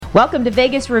Welcome to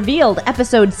Vegas Revealed,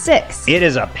 Episode 6. It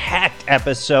is a packed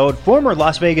episode. Former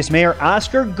Las Vegas Mayor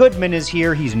Oscar Goodman is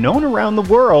here. He's known around the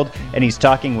world, and he's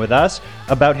talking with us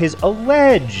about his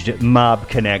alleged mob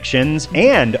connections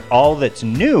and all that's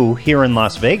new here in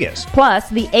Las Vegas. Plus,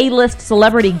 the A-list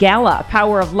celebrity gala,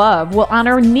 Power of Love, will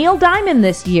honor Neil Diamond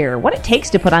this year. What it takes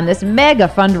to put on this mega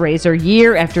fundraiser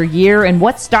year after year, and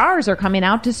what stars are coming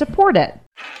out to support it.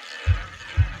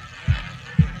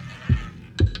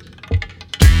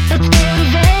 Let's go to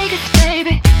Vegas,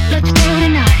 baby. Let's go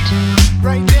tonight.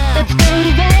 Right now. Let's go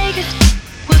to Vegas.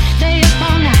 We'll stay up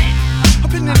all night.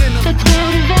 Let's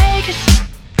go to Vegas.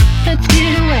 Let's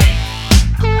get away.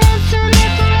 Once and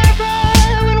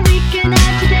forever when we can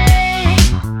have today.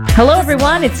 Hello,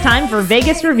 everyone. It's time for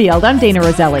Vegas Revealed. I'm Dana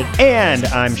Roselli. And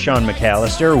I'm Sean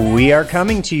McAllister. We are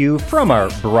coming to you from our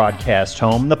broadcast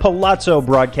home, the Palazzo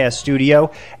Broadcast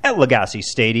Studio at Legacy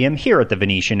Stadium here at the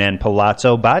Venetian and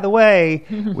Palazzo. By the way,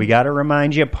 we got to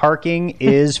remind you, parking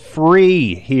is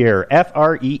free here,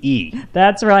 F-R-E-E.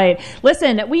 That's right.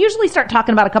 Listen, we usually start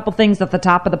talking about a couple things at the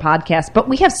top of the podcast, but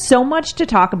we have so much to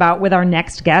talk about with our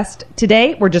next guest.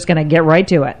 Today, we're just going to get right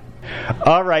to it.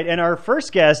 All right, and our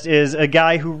first guest is a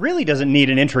guy who really doesn't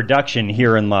need an introduction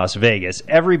here in Las Vegas.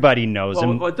 Everybody knows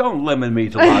him. Well, don't limit me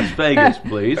to Las Vegas,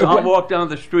 please. I'll walk down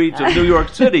the streets of New York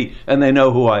City, and they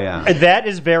know who I am. That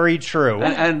is very true.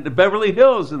 And Beverly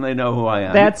Hills, and they know who I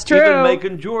am. That's true. Even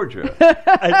Macon, Georgia.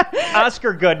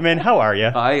 Oscar Goodman, how are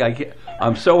you?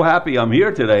 I'm so happy I'm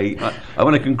here today. I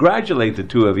want to congratulate the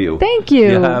two of you. Thank you.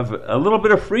 You have a little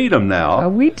bit of freedom now.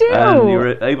 We do. And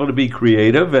you're able to be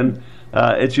creative, and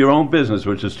it's your own business,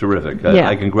 which is terrific. Yeah.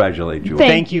 I congratulate you.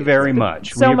 Thank you very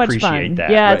much. So we much appreciate fun. that.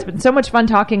 Yeah, Right. It's been so much fun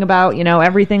talking about,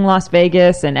 everything Las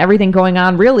Vegas and everything going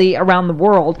on really around the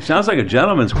world. Sounds like a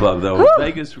gentleman's club, though. Whew.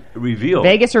 Vegas Revealed.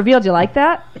 Vegas Revealed, you like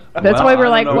that? That's why we're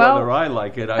like, I don't know whether I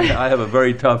like it. I have a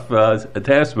very tough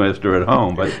taskmaster at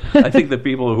home, but I think the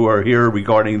people who are here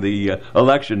regarding the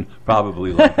election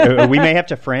probably like it. We may have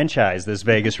to franchise this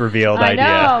Vegas Revealed I idea.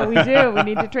 know, we do. We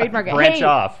need to trademark it. Branch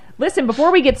off. Listen,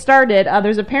 before we get started,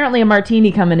 there's apparently a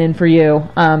martini coming in for you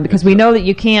because we know that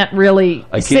you can't really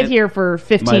sit here for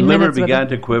 15 My minutes. liver began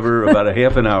to quiver about a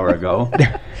half an hour ago.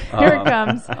 Here it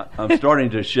comes. I'm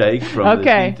starting to shake from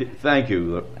Okay. Thank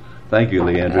you. Thank you,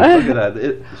 Leandra. Look at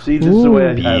that. See, this is the way I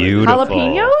have it. Beautiful.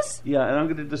 Jalapenos? Yeah, and I'm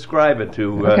going to describe it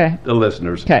to Okay. the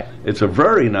listeners. Okay. It's a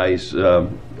very nice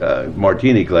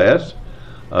martini glass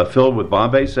filled with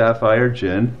Bombay Sapphire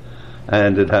gin,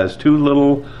 and it has two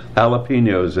little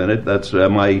jalapenos in it. That's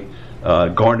my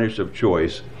garnish of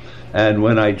choice. And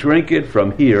when I drink it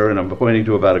from here, and I'm pointing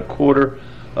to about a quarter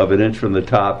of an inch from the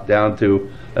top down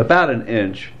to about an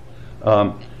inch,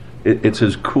 it's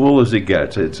as cool as it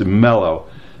gets. It's mellow.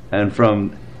 And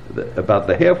from about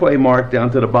the halfway mark down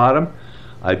to the bottom,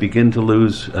 I begin to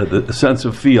lose the sense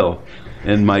of feel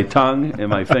in my tongue, in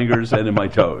my fingers, and in my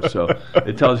toes. So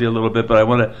it tells you a little bit, but I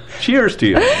want to cheers to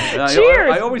you.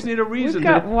 Cheers. I always need a reason. We've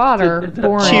got water.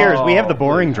 Boring. Cheers. We have the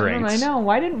boring I drinks. know.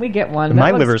 Why didn't we get one?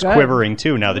 My That looks liver's good. quivering,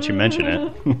 too, now that you mention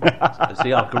it.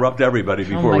 See, I'll corrupt everybody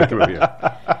before my we through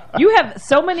here. You have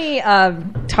so many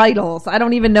titles. I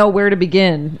don't even know where to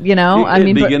begin. Begin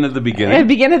at the beginning.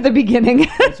 Begin at the beginning.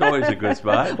 It's always a good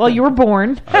spot. Well, you were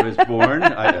born. I was born.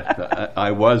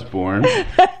 I was born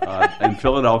in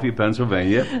Philadelphia, Pennsylvania,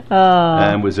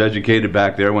 and was educated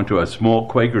back there. Went to a small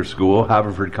Quaker school,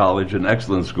 Haverford College, an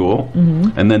excellent school,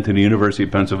 and then to the University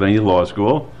of Pennsylvania Law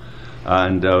School.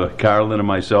 And Carolyn and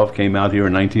myself came out here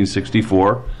in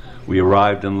 1964. We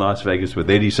arrived in Las Vegas with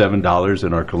 $87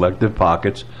 in our collective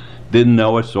pockets. Didn't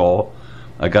know us all.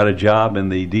 I got a job in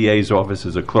the DA's office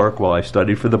as a clerk while I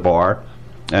studied for the bar,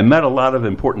 and met a lot of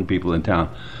important people in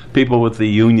town. People with the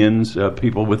unions,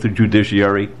 people with the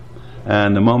judiciary.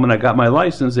 And the moment I got my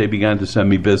license, they began to send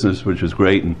me business, which was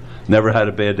great, and never had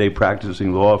a bad day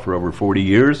practicing law for over 40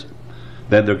 years.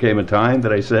 Then there came a time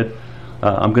that I said,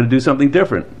 I'm going to do something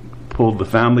different. Pulled the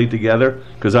family together,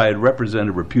 because I had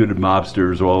represented reputed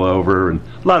mobsters all over, and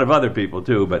a lot of other people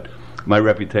too, but my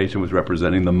reputation was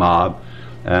representing the mob.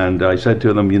 And I said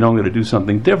to them, I'm going to do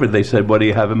something different. They said, what do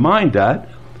you have in mind, Dad?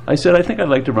 I said, I think I'd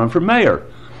like to run for mayor.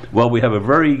 Well, we have a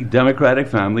very democratic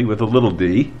family with a little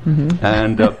d,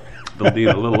 and little d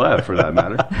and a little f for that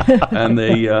matter. And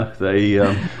they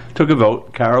took a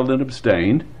vote. Carolyn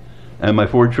abstained, and my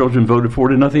 4 children voted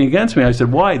 4-0 against me. I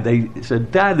said, why? They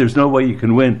said, Dad, there's no way you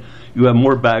can win. You have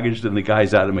more baggage than the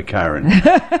guys out of McCarran.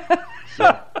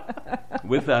 So,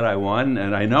 with that, I won,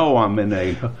 and I know I'm in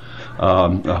a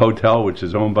hotel which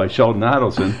is owned by Sheldon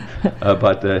Adelson,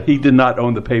 but he did not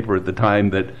own the paper at the time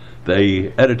that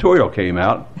the editorial came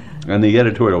out. And the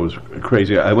editorial was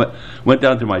crazy. I went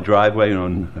down to my driveway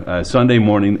on Sunday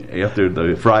morning after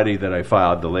the Friday that I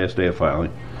filed, the last day of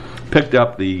filing, picked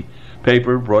up the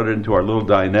paper, brought it into our little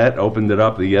dinette, opened it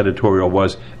up. The editorial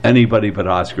was anybody but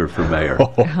Oscar for mayor,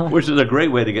 which is a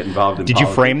great way to get involved in Did politics.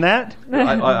 you frame that?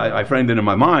 I framed it in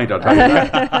my mind, I'll tell you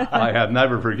that. I have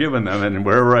never forgiven them, and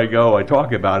wherever I go, I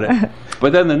talk about it.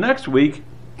 But then the next week,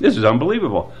 this is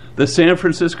unbelievable, the San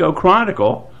Francisco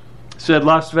Chronicle said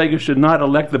Las Vegas should not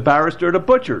elect the barrister to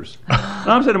butchers. And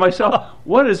I'm saying to myself,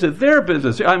 what is it their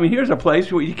business? I mean, here's a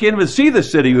place where you can't even see the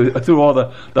city through all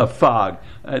the fog.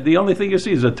 The only thing you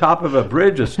see is the top of a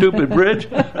bridge, a stupid bridge,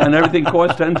 and everything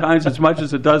costs 10 times as much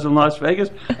as it does in Las Vegas.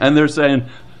 And they're saying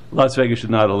Las Vegas should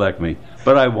not elect me.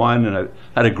 But I won, and I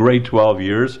had a great 12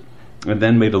 years, and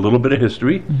then made a little bit of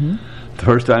history. The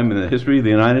first time in the history of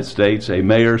the United States, a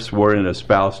mayor swore in a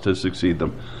spouse to succeed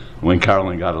them when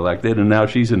Carolyn got elected, and now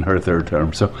she's in her third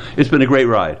term. So it's been a great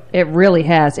ride. It really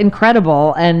has.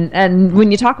 Incredible. And when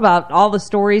you talk about all the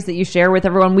stories that you share with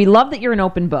everyone, we love that you're an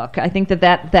open book. I think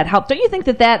that helped. Don't you think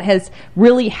that has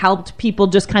really helped people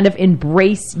just kind of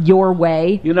embrace your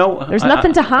way? You know, there's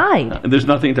nothing to hide. There's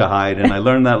nothing to hide, and I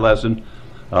learned that lesson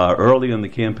early on the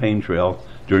campaign trail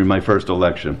during my first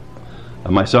election.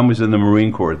 My son was in the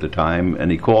Marine Corps at the time,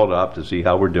 and he called up to see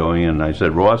how we're doing, and I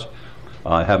said, Ross,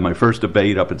 I have my first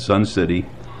debate up at Sun City,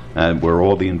 where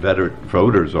all the inveterate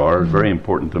voters are. It's very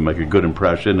important to make a good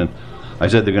impression. And I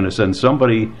said they're going to send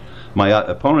somebody, my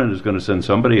opponent is going to send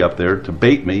somebody up there to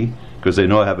bait me because they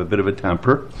know I have a bit of a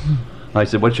temper. I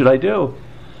said, what should I do?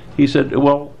 He said,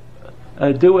 well,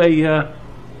 do a,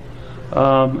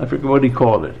 I forget what he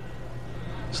called it.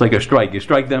 It's like a strike. You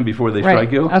strike them before they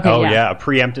strike you. Okay, Oh, yeah, a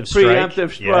preemptive strike.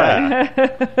 Preemptive strike.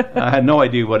 Yeah. I had no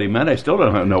idea what he meant. I still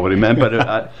don't know what he meant,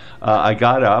 but I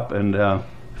got up, and a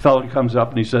fellow comes up,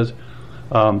 and he says,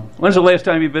 when's the last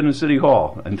time you've been in City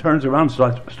Hall? And turns around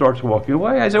and starts walking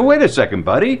away. I said, wait a second,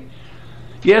 buddy.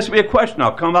 You asked me a question.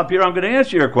 I'll come up here. I'm going to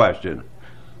answer your question.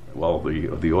 Well,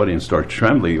 the audience starts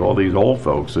trembling. All these old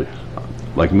folks,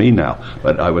 like me now,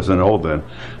 but I wasn't old then.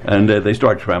 And they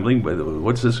start trembling.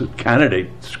 What's this candidate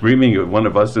screaming at one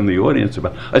of us in the audience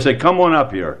about? I said, come on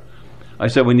up here. I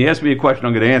said, when you ask me a question,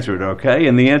 I'm going to answer it, okay?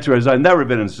 And the answer is, I've never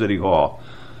been in City Hall.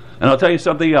 And I'll tell you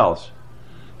something else.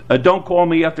 Don't call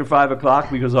me after 5 o'clock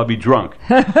because I'll be drunk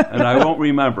and I won't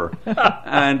remember.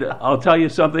 And I'll tell you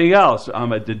something else.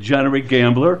 I'm a degenerate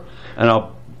gambler, and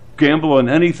I'll gamble on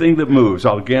anything that moves.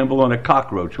 I'll gamble on a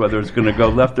cockroach, whether it's going to go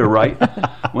left or right.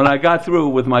 When I got through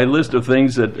with my list of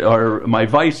things that are my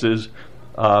vices,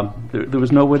 there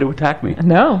was no way to attack me.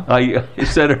 No. I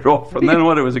said it all. From then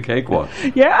on, it was a cakewalk.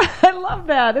 Yeah, I love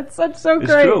that. It's so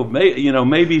great. It's true.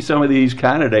 Maybe some of these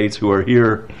candidates who are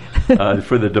here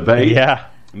for the debate, Yeah.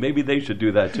 maybe they should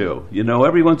do that too.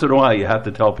 Every once in a while, you have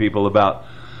to tell people about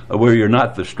where you're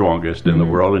not the strongest in the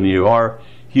world, and you are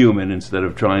human instead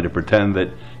of trying to pretend that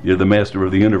you're the master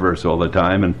of the universe all the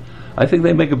time. And I think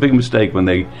they make a big mistake when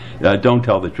they don't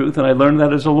tell the truth, and I learned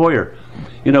that as a lawyer.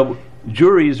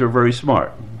 Juries are very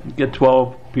smart. You get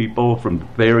 12 people from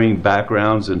varying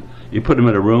backgrounds, and you put them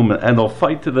in a room, and they'll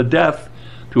fight to the death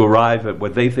to arrive at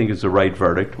what they think is the right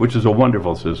verdict, which is a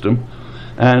wonderful system.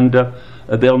 And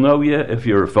they'll know you if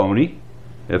you're a phony.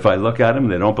 If I look at them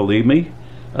and they don't believe me,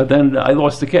 then I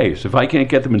lost the case. If I can't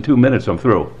get them in 2 minutes, I'm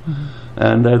through.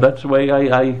 And that's the way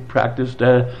I practiced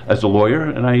as a lawyer,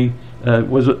 and I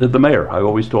was the mayor. I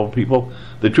always told people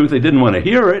the truth. They didn't want to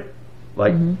hear it,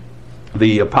 like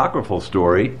the apocryphal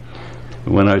story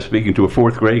when I was speaking to a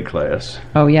 4th grade class.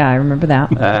 Oh yeah, I remember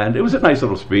that. And it was a nice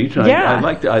little speech. Yeah.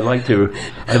 I'd like to.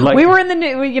 We were in the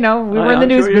we were in the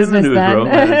news business then.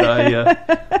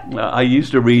 And I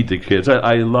used to read to kids.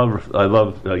 I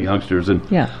love youngsters, and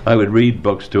Yeah. I would read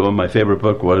books to them. My favorite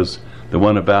book was the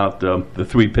one about the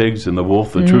 3 pigs and the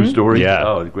wolf, the true story. Yeah.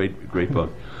 Oh, great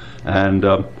book. And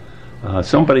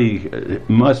somebody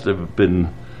must have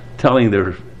been telling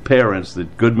their parents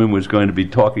that Goodman was going to be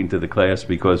talking to the class,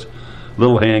 because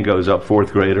little hand goes up,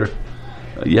 4th grader.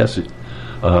 Yes,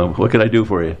 what can I do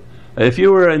for you? If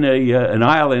you were in an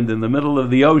island in the middle of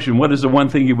the ocean, what is the one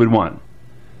thing you would want?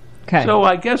 Okay. So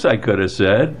I guess I could have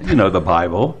said, the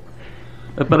Bible.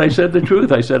 But I said the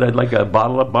truth. I said I'd like a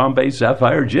bottle of Bombay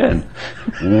Sapphire gin.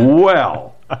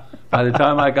 Well, by the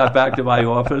time I got back to my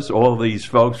office, all these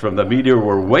folks from the media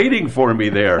were waiting for me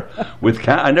there.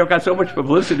 I never got so much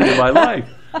publicity in my life.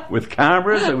 With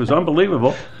cameras, it was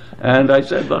unbelievable. And I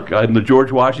said, look, I'm the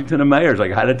George Washington of mayors. I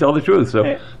had to tell the truth.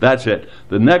 So that's it.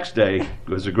 The next day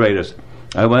was the greatest.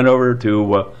 I went over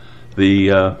to they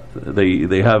have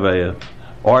a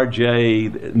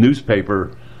RJ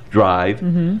newspaper drive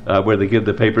where they give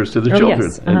the papers to the children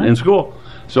yes. in school.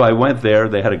 So I went there.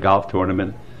 They had a golf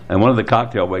tournament. And one of the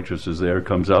cocktail waitresses there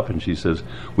comes up and she says,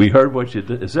 "We heard what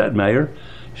you said, Mayor."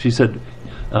 She said,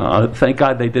 "Thank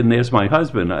God they didn't ask my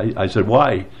husband." I said,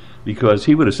 "Why?" "Because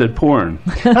he would have said porn."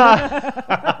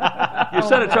 You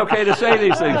said it's okay to say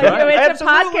these things, right? It's a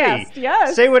podcast,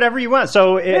 yes. Say whatever you want.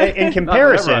 So in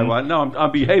comparison... No,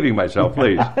 I'm behaving myself,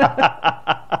 please.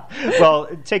 Well,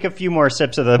 take a few more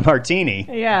sips of the martini,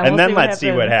 and then let's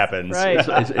see what happens. Right.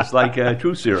 It's like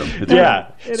truth serum.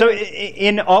 So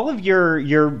in all of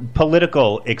your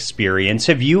political experience,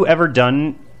 have you ever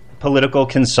done political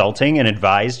consulting and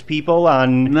advised people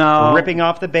on ripping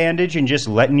off the bandage and just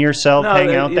letting yourself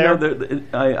hang out there?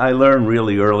 I learned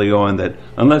really early on that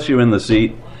unless you're in the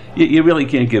seat, you really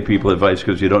can't give people advice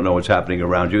because you don't know what's happening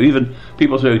around you. Even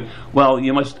people say, "Well,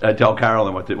 you must tell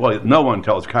Carolyn what to do." Well, no one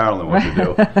tells Carolyn what to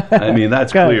do. I mean,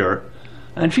 that's clear.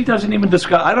 And she doesn't even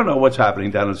discuss. I don't know what's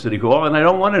happening down in City Hall, and I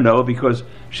don't want to know because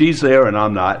she's there and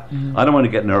I'm not. Mm-hmm. I don't want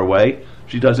to get in her way.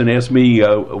 She doesn't ask me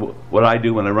what I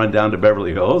do when I run down to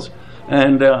Beverly Hills.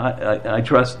 And I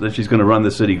trust that she's going to run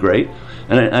the city great.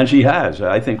 And she has.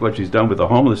 I think what she's done with the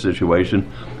homeless situation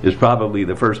is probably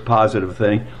the first positive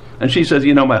thing. And she says,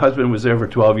 my husband was there for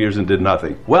 12 years and did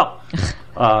nothing. Well,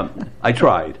 I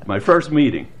tried. My first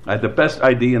meeting, I had the best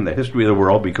idea in the history of the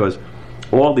world because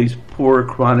all these poor,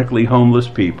 chronically homeless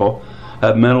people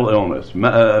have mental illness.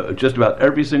 Just about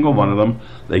every single one of them.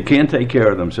 They can't take care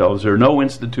of themselves. There are no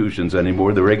institutions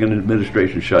anymore. The Reagan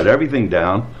administration shut everything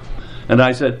down. And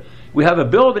I said, we have a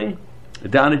building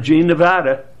down at Jean,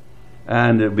 Nevada,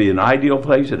 and it'd be an ideal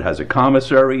place. It has a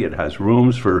commissary. It has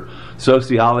rooms for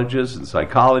sociologists and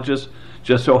psychologists.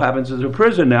 Just so happens it's a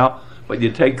prison now, but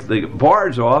you take the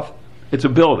bars off, it's a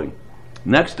building.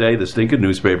 Next day, the stinking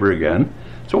newspaper again.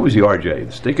 It's always the RJ,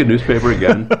 the stinking newspaper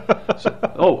again.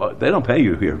 They don't pay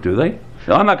you here, do they?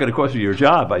 No, I'm not going to cost you your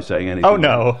job by saying anything. Oh,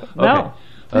 no. Okay. No.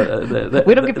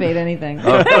 We don't get paid anything.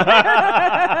 We'll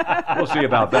see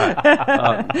about that.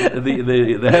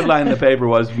 The headline in the paper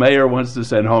was, "Mayor wants to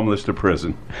send homeless to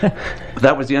prison."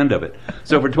 That was the end of it.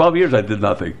 So for 12 years, I did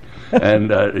nothing.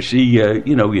 And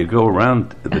you go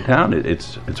around the town,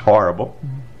 it's horrible.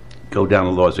 Go down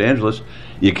to Los Angeles,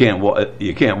 you can't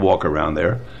walk around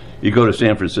there. You go to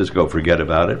San Francisco, forget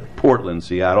about it. Portland,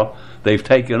 Seattle, they've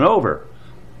taken over.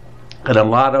 And a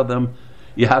lot of them,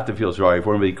 you have to feel sorry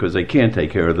for them because they can't take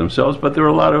care of themselves, but there are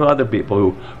a lot of other people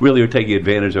who really are taking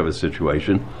advantage of a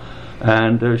situation.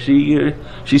 And she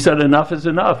said enough is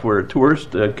enough. We're a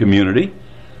tourist community.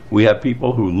 We have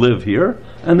people who live here,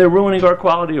 and they're ruining our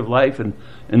quality of life and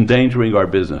endangering our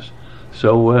business.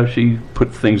 So she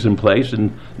put things in place,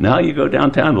 and now you go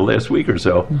downtown the last week or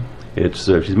so. It's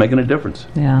she's making a difference.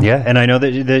 Yeah, and I know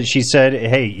that she said,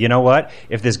 "Hey, you know what?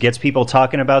 If this gets people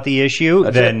talking about the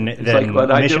issue, then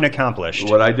mission accomplished."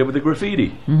 What I did with the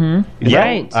graffiti. Mm-hmm. Yeah,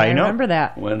 right. I know. remember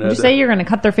that. Did you say you're going to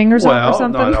cut their fingers off or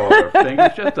something? No, their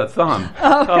fingers, just a thumb.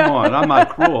 Come on, I'm not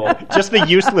cruel. Just the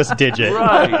useless digit.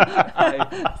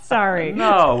 Right. Sorry.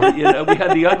 No, we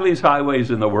had the ugliest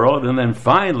highways in the world, and then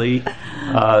finally,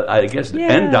 I guess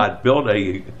NDOT built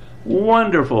a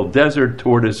wonderful desert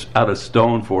tortoise out of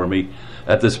stone for me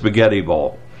at the Spaghetti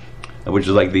Bowl, which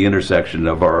is like the intersection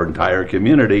of our entire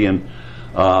community. And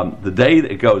the day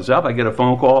it goes up, I get a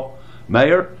phone call,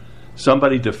 "Mayor,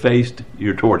 somebody defaced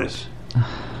your tortoise."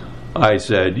 I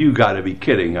said, "You got to be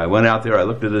kidding." I went out there, I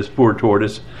looked at this poor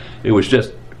tortoise. It was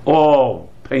just all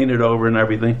painted over and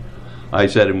everything. I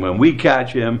said, "And when we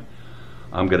catch him,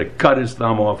 I'm going to cut his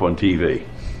thumb off on TV."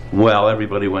 Well,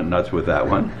 everybody went nuts with that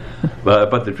one.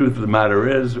 But the truth of the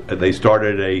matter is, they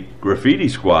started a graffiti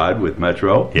squad with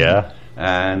Metro. Yeah.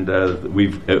 And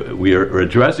we are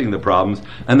addressing the problems.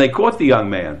 And they caught the young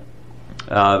man.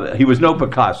 He was no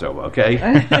Picasso, okay?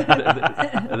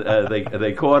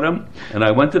 They caught him. And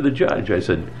I went to the judge. I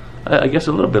said, I guess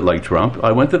a little bit like Trump.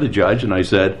 I went to the judge and I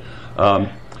said,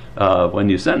 when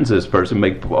you sentence this person,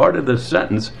 make part of the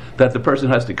sentence that the person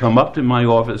has to come up to my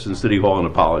office in City Hall and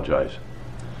apologize.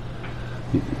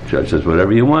 The judge says,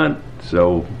 whatever you want.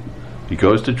 So he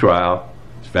goes to trial,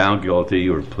 he's found guilty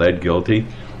or pled guilty,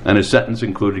 and his sentence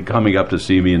included coming up to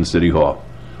see me in City Hall.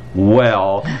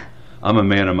 Well, I'm a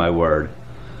man of my word.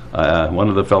 One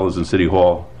of the fellows in City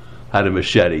Hall had a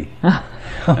machete.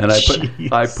 And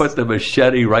I put the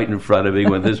machete right in front of me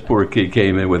when this poor kid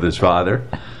came in with his father.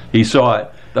 He saw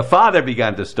it. The father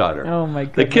began to stutter. Oh, my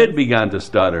goodness. The kid began to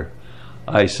stutter.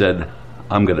 I said,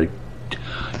 I'm going to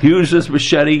use this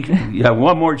machete. You have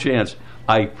one more chance.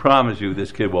 I promise you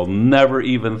this kid will never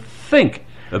even think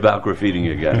about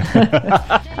graffitiing again.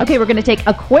 Okay, we're going to take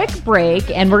a quick break,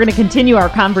 and we're going to continue our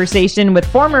conversation with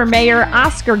former Mayor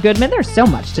Oscar Goodman. There's so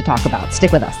much to talk about.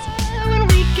 Stick with us. When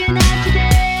we can have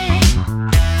today,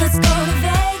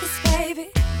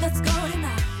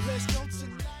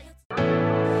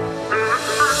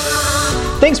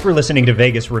 Thanks for listening to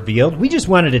Vegas Revealed. We just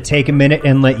wanted to take a minute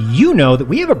and let you know that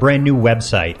we have a brand new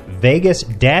website,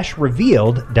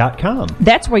 vegas-revealed.com.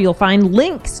 That's where you'll find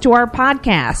links to our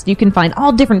podcast. You can find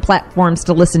all different platforms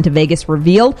to listen to Vegas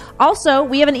Revealed. Also,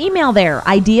 we have an email there,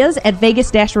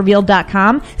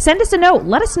 ideas@vegas-revealed.com. Send us a note.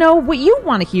 Let us know what you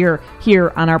want to hear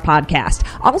here on our podcast.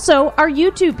 Also, our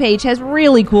YouTube page has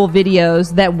really cool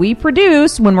videos that we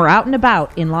produce when we're out and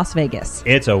about in Las Vegas.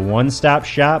 It's a one-stop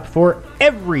shop for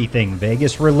everything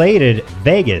Vegas related.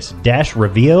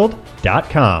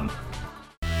 Vegas-revealed.com.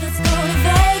 Let's go to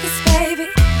Vegas, baby.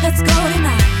 Let's go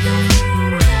tonight.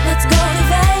 Let's go to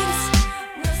Vegas.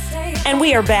 We'll stay. And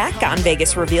we are back on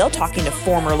Vegas Revealed, talking to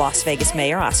former Las Vegas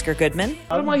Mayor Oscar Goodman.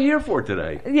 What am I here for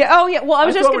today? Yeah. Oh, yeah. Well, I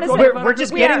was I just thought going to we're say talking about- We're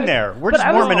just getting there. We're just But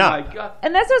I was- warming Oh, up. my God.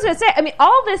 And that's what I was going to say. I mean,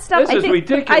 all this stuff. This I is think,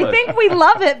 ridiculous. I think we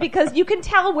love it because you can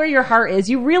tell where your heart is.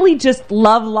 You really just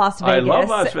love Las Vegas. I love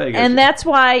Las Vegas. And that's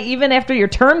why even after you're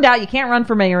termed out, you can't run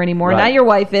for mayor anymore. Right. Now your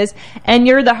wife is, and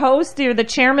you're the host. You're the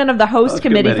chairman of the host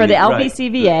committee for the right.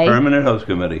 LVCVA, The Permanent Host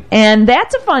Committee. and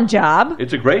that's a fun job.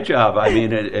 It's a great job. I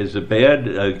mean, is it bad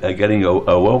getting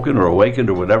awoken or awakened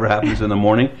or whatever happens in the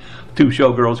morning? Two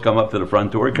showgirls come up to the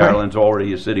front door. Carolyn's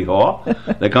already at City Hall.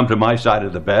 They come to my side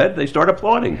of the bed. They start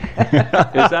applauding. Is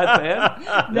that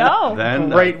bad? No. Then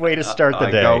Great way to start the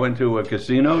day. I go into a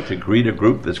casino to greet a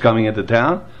group that's coming into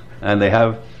town, and they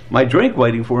have my drink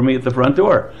waiting for me at the front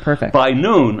door. Perfect. By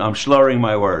noon, I'm slurring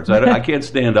my words. I can't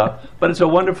stand up, but it's a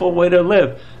wonderful way to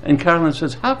live. And Carolyn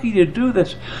says, how can you do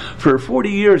this? For 40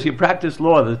 years, you practiced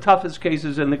law, the toughest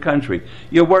cases in the country.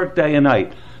 You work day and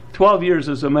night. 12 years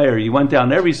as a mayor, you went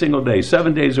down every single day,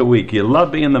 7 days a week. You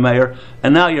love being the mayor,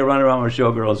 and now you run around with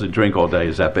showgirls and drink all day.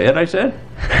 Is that bad, I said?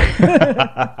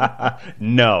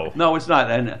 No. No, it's not.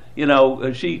 And, you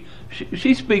know, she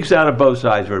speaks out of both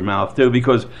sides of her mouth, too,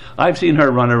 because I've seen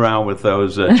her run around with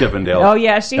those Chippendales. Oh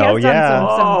yeah, she has Oh, done yeah. some.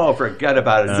 Oh, forget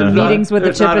about it. Some There's meetings with the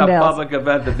There's not a Chippendales. public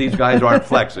event that these guys aren't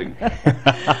flexing.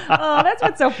 Oh, that's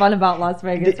what's so fun about Las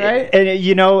Vegas, right? And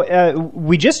you know,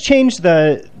 we just changed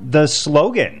the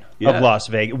slogan Yeah. of Las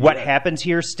Vegas. What happens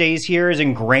here stays here is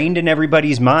ingrained in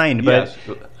everybody's mind. But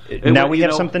Yes. now we You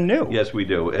have know, something new. Yes, we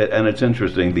do. And it's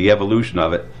interesting, the evolution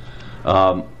of it.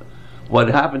 What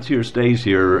happens here stays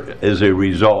here is a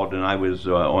result, and I was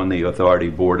on the authority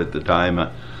board at the time.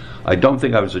 I don't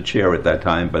think I was a chair at that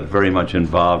time, but very much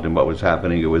involved in what was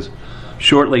happening. It was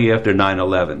shortly after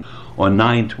 9/11. On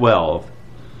 9/12,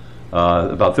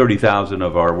 about 30,000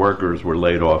 of our workers were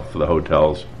laid off the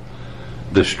hotels.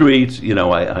 The streets, you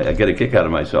know, I get a kick out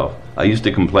of myself. I used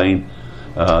to complain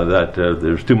that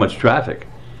there's too much traffic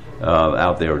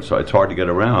out there, so it's hard to get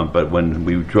around. But when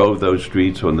we drove those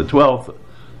streets on the 12th,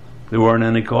 there weren't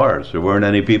any cars. There weren't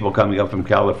any people coming up from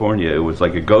California. It was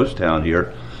like a ghost town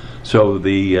here. So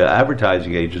the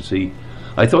advertising agency,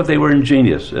 I thought they were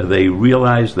ingenious. They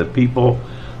realized that people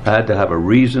had to have a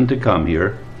reason to come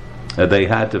here. They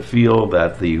had to feel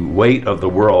that the weight of the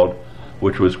world,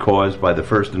 which was caused by the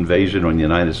first invasion on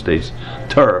United States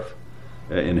turf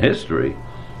in history,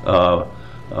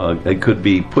 it could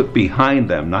be put behind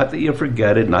them. Not that you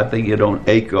forget it, not that you don't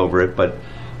ache over it, but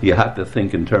you have to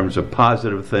think in terms of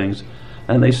positive things.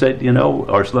 And they said, you know,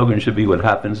 our slogan should be what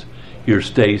happens here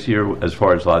stays here as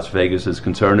far as Las Vegas is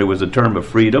concerned. It was a term of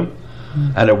freedom,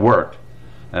 and it worked.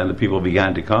 And the people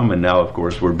began to come, and now, of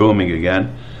course, we're booming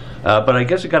again. But I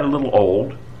guess it got a little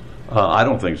old. I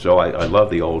don't think so. I love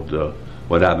the old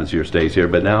what happens here stays here.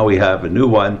 But now we have a new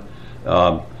one.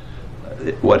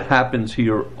 What happens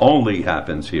here only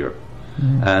happens here.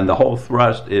 And the whole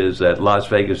thrust is that Las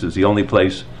Vegas is the only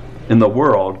place in the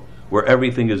world where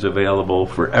everything is available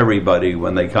for everybody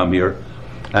when they come here.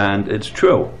 And it's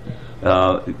true.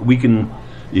 You can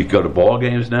go to ball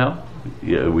games now.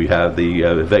 Yeah, we have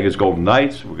the Vegas Golden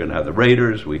Knights. We're going to have the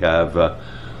Raiders. We have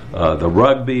the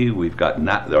rugby. We've got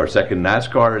our second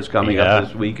NASCAR is coming up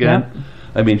this weekend. Yeah.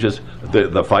 I mean, just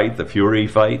the fight, the Fury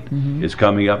fight, is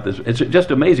coming up. It's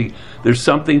just amazing. There's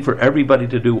something for everybody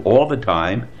to do all the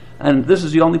time, and this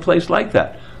is the only place like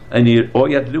that. And all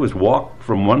you have to do is walk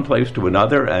from one place to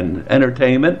another, and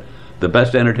entertainment, the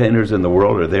best entertainers in the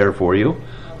world are there for you.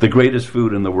 The greatest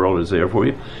food in the world is there for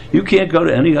you. You can't go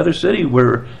to any other city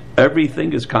where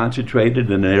everything is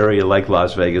concentrated in an area like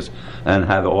Las Vegas and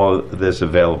have all this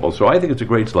available. So I think it's a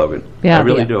great slogan. Yeah, I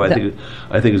really yeah. do.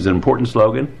 I think it's an important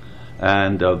slogan.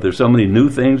 And there's so many new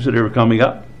things that are coming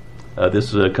up.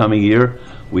 This coming year,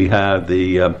 we have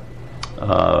the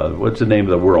what's the name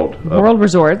of the world? World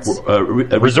Resorts.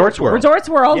 Resorts World. Resorts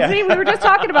World. Yeah. See, we were just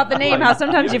talking about the name, how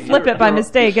sometimes you flip it by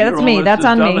mistake. You're That's me. almost That's as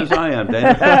on dumb me. as I am,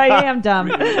 Dan. I am dumb.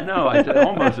 No,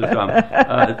 almost as dumb.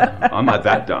 I'm not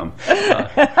that dumb.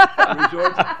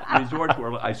 Resorts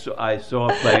World. I saw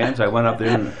plans. I went up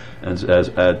there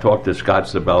and talked to Scott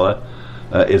Sabella.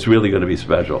 It's really going to be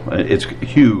special. It's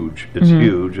huge. It's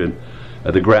huge, and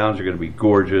the grounds are going to be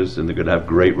gorgeous, and they're going to have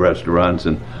great restaurants,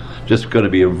 and just going to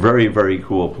be a very, very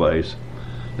cool place.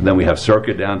 And then we have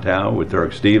Circa downtown with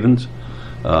Dirk Stevens.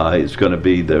 It's going to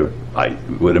be I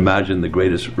would imagine, the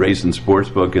greatest race and sports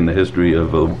book in the history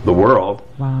of the world.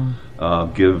 Wow.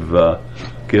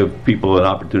 Give people an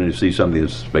opportunity to see something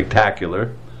that's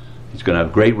spectacular. It's going to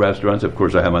have great restaurants. Of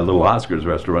course, I have my little Oscars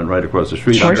restaurant right across the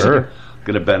street. Sure. I'm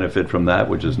going to benefit from that,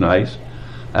 which is nice.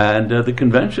 And the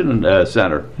convention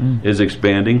center is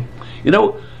expanding. You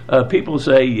know, people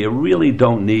say you really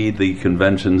don't need the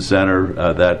convention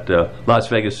center that Las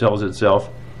Vegas sells itself.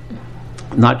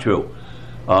 Not true.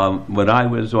 When I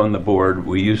was on the board,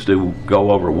 we used to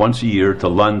go over once a year to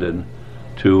London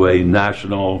to a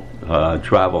national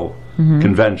travel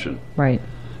convention. Right.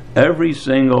 Every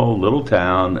single little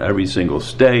town, every single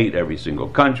state, every single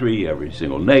country, every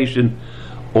single nation,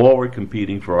 all were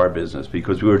competing for our business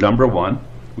because we were number one.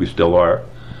 We still are.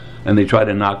 And they try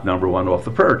to knock number one off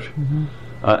the perch.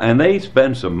 And they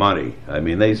spend some money. I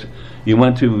mean, you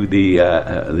went to the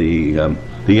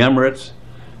Emirates,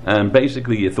 and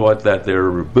basically you thought that their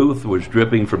booth was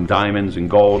dripping from diamonds and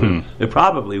gold. And it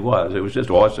probably was. It was just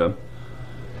awesome.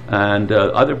 And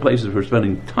other places were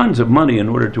spending tons of money in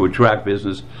order to attract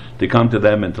business to come to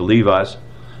them and to leave us.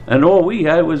 And all we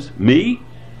had was me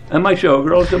and my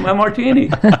showgirls and my martini.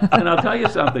 And I'll tell you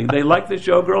something, they like the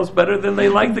showgirls better than they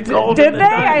like the gold. Did and the they?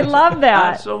 I diamonds. love that.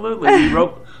 Absolutely. We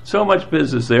wrote so much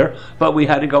business there, but we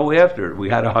had to go after it. We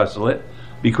had to hustle it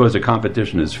because the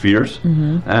competition is fierce.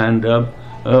 And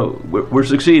we're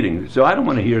succeeding. So I don't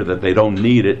want to hear that they don't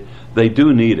need it. They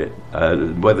do need it.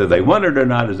 Whether they want it or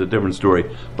not is a different story,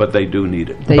 but they do need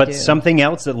it. But something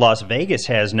else that Las Vegas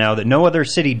has now that no other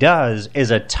city does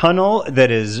is a tunnel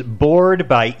that is bored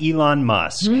by Elon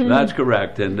Musk. That's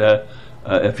correct. And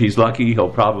if he's lucky, he'll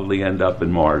probably end up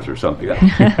in Mars or something.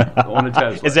 On a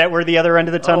Tesla. Is that where the other end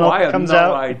of the tunnel comes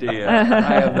out? I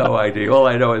have no idea. All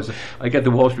I know is I get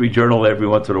the Wall Street Journal every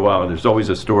once in a while, and there's always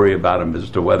a story about him as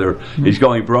to whether he's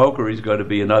going broke or he's going to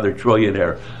be another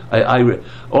trillionaire.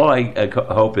 All I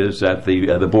hope is that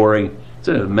the Boring. It's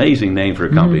an amazing name for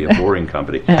a company, a boring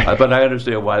company. But I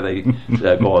understand why they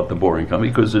call it the Boring Company,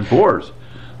 because it bores.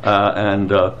 I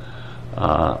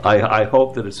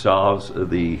hope that it solves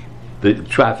the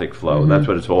traffic flow. That's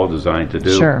what it's all designed to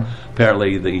do. Sure.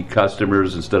 Apparently the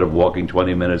customers, instead of walking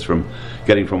 20 minutes from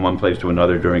getting from one place to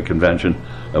another during convention,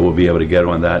 will be able to get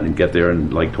on that and get there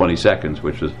in like 20 seconds,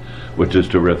 which is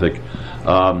terrific.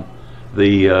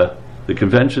 The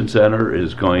convention center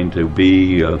is going to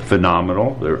be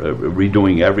phenomenal. They're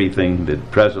redoing everything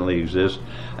that presently exists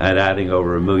and adding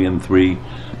over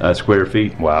 1,000,003 square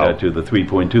feet to the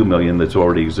 3.2 million that's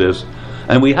already exists.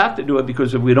 And we have to do it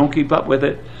because if we don't keep up with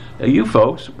it, you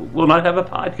folks will not have a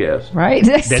podcast. Right.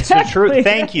 Exactly. That's the truth.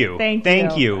 Thank you.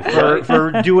 Thank you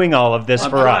for doing all of this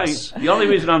for us. The only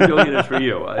reason I'm doing it is for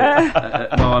you.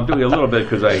 Well, I'm doing a little bit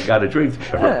because I got a drink.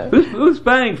 Who's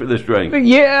paying for this drink?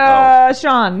 Yeah,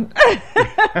 Sean.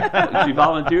 She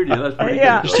volunteered you. That's pretty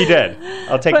good. She did.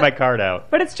 I'll take my card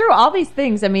out. But it's true. All these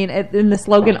things. I mean, in the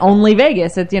slogan "Only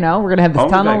Vegas," it's we're going to have this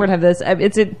Only tunnel. Vegas. We're going to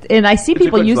have this. And I see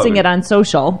people good using slogan. it on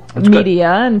social It's good.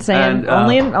 media and saying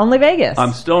And, only Vegas.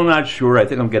 I'm still not sure. I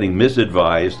think I'm getting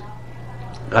misadvised.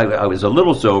 I was a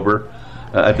little sober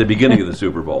at the beginning of the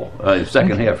Super Bowl.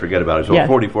 Second half, forget about it. So Yes.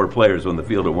 44 players on the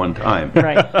field at one time.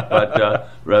 Right.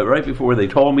 But right before, they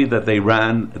told me that they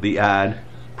ran the ad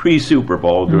pre-Super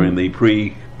Bowl during the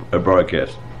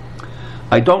pre-broadcast.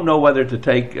 I don't know whether to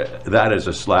take that as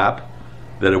a slap,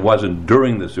 that it wasn't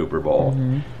during the Super Bowl,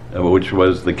 which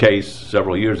was the case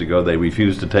several years ago. They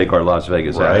refused to take our Las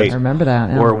Vegas Right. ads. I remember that.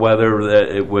 Yeah. Or whether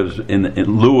it was in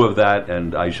lieu of that,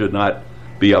 and I should not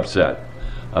be upset.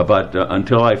 But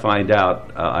until I find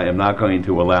out, I am not going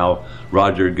to allow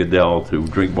Roger Goodell to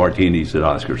drink martinis at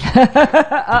Oscars.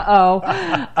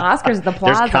 Oscars at the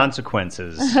Plaza. There's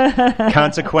consequences.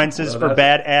 Consequences for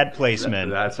bad ad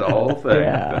placement. That's the whole thing.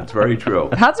 Yeah. That's very true.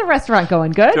 How's the restaurant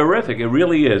going? Good. Terrific. It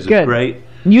really is. Good. It's great.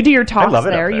 You do your talks love it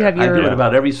up there. there. You have I your. do it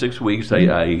about every 6 weeks.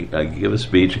 I give a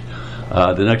speech.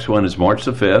 The next one is March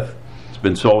the 5th. It's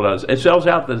been sold out. It sells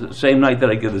out the same night that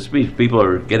I give the speech. People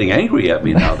are getting angry at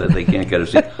me now that they can't get a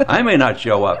seat. I may not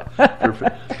show up for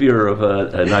fear of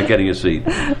not getting a seat.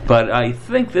 But I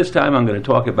think this time I'm going to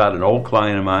talk about an old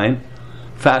client of mine,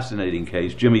 fascinating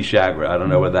case. Jimmy Shagra. I don't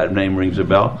know whether that name rings a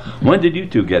bell. When did you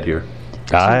two get here?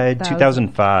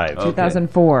 2005.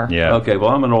 2004. Yeah. Okay,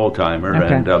 well, I'm an old-timer,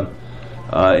 Okay. and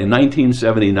in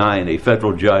 1979, a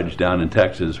federal judge down in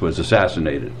Texas was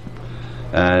assassinated.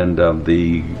 And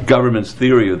the government's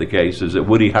theory of the case is that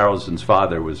Woody Harrelson's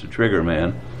father was a trigger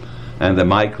man, and that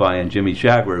my client, Jimmy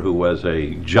Shagra, who was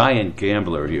a giant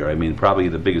gambler here, I mean, probably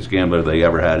the biggest gambler they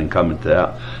ever had in coming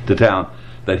to town,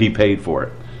 that he paid for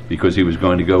it because he was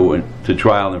going to go to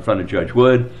trial in front of Judge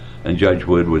Wood, and Judge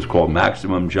Wood was called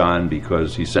Maximum John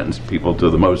because he sentenced people to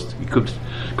the most he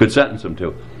could sentence them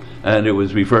to. And it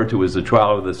was referred to as the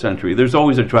trial of the century. There's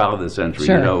always a trial of the century.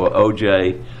 Sure. You know,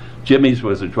 O.J., Jimmy's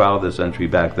was a trial of the century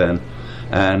back then.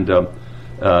 And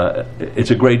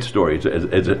it's a great story.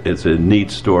 It's a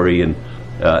neat story, and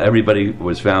everybody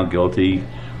was found guilty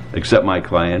except my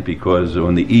client, because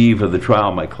on the eve of the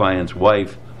trial, my client's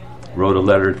wife wrote a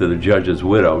letter to the judge's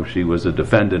widow. She was a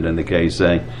defendant in the case,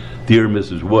 saying, "Dear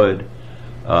Mrs. Wood,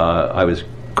 I was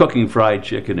cooking fried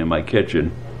chicken in my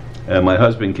kitchen, and my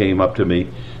husband came up to me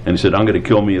and said, 'I'm going to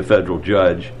kill me a federal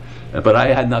judge,' but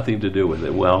I had nothing to do with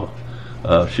it." Well,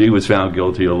 she was found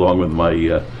guilty along with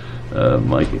my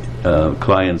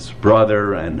client's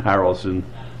brother and Harrelson,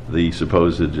 the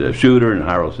supposed shooter, and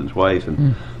Harrelson's wife,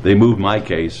 and they moved my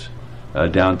case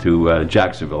down to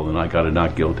Jacksonville, and I got a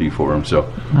not guilty for him. So,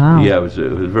 yeah, it was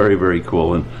very, very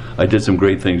cool, and I did some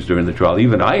great things during the trial.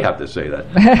 Even I have to say that.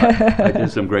 I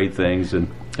did some great things, and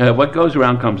what goes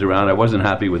around comes around. I wasn't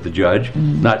happy with the judge,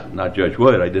 not Judge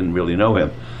Wood. I didn't really know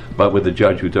him, but with the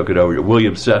judge who took it over,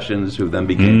 William Sessions, who then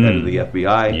became head of the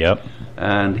FBI. Yep.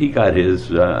 And he got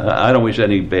his. I don't wish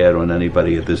any bad on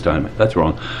anybody at this time. That's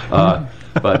wrong.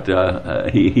 But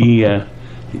he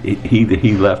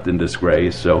left in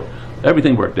disgrace. So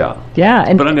everything worked out. Yeah,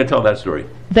 and but I'm going to tell that story.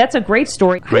 that's a great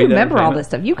story. Great I remember all entertainment. this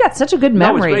stuff. You've got such a good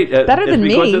No, memory. it's great. Better than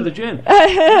it's me. because of the gin.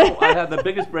 No, I have the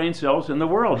biggest brain cells in the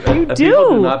world. You People do.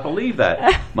 do not believe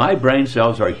that. My brain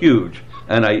cells are huge,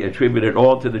 and I attribute it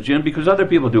all to the gin, because other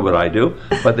people do what I do,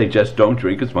 but they just don't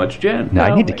drink as much gin. No,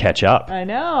 I need to catch up. I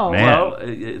know. Man. Well,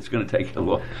 it's going to take a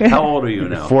little. How old are you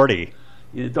now? 40.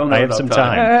 You don't I have have some enough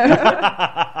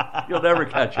time. You'll never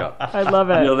catch up. I love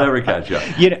it. You'll never catch up.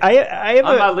 You know, I have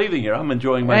I'm a, not leaving here. I'm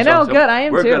enjoying I myself. know. Good. I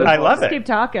am We're too. gonna I talk. love Let's it. keep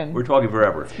talking. We're talking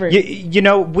forever. you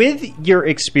know, with your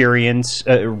experience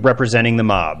representing the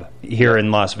mob here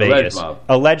in Las Vegas,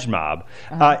 alleged mob,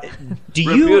 do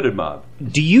you Reputed mob.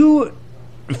 do you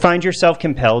find yourself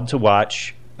compelled to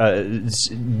watch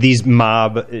these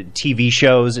mob TV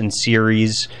shows and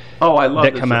series? Oh, I love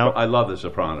that come out? I love The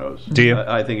Sopranos. Do you?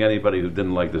 I think anybody who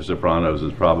didn't like The Sopranos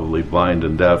is probably blind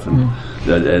and deaf, and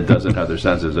doesn't have their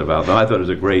senses about them. I thought it was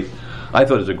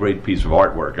a great piece of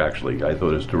artwork. Actually, I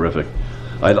thought it was terrific.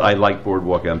 I like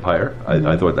Boardwalk Empire.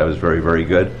 I thought that was very, very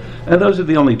good. And those are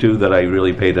the only two that I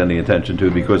really paid any attention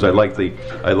to, because I like the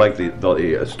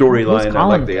storyline. I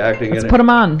like the acting Let's in put it.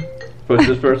 them on. Put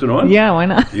this person on? Yeah, why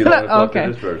not? You don't want to talk okay.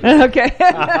 to this person. Okay.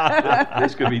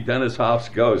 This could be Dennis Hoff's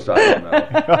ghost. I don't know.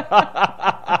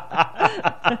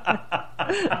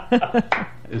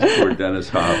 This poor Dennis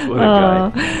Hoff. What a guy.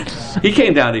 He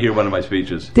came down to hear one of my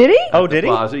speeches. Did he? Oh, did he?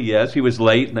 Plaza, yes. He was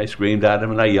late, and I screamed at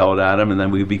him, and I yelled at him, and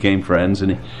then we became friends,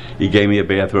 and he gave me a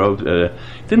bathrobe.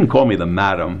 Didn't call me the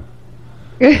madam.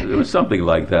 It was something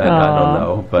like that. I don't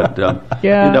know. But,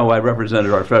 Yeah. you know, I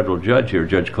represented our federal judge here,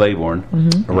 Judge Claiborne.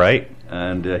 Right.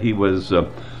 And he was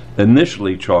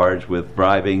initially charged with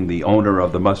bribing the owner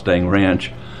of the Mustang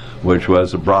Ranch, which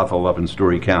was a brothel up in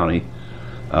Story County.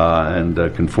 And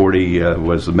Conforti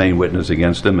was the main witness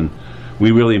against him. And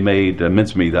we really made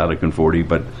mincemeat out of Conforti,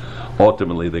 but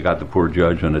ultimately they got the poor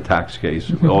judge on a tax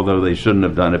case, although they shouldn't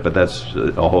have done it, but that's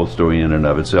a whole story in and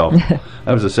of itself.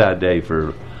 That was a sad day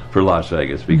for Las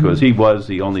Vegas, because he was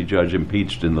the only judge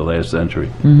impeached in the last century,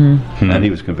 and he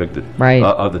was convicted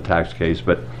of the tax case.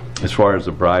 But as far as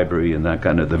the bribery and that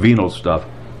kind of the venal stuff,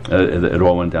 it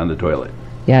all went down the toilet.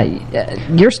 Yeah,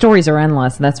 your stories are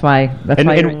endless. That's why. That's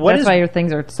why your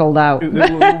things are sold out.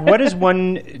 What is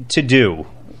one to do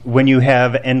when you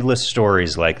have endless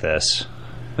stories like this?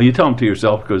 Well, you tell them to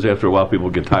yourself, because after a while people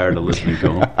get tired of listening to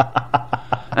them.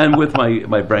 And with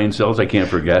my brain cells, I can't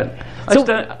forget.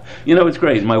 You know, it's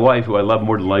great. My wife, who I love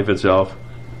more than life itself,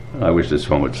 I wish this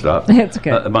phone would stop. It's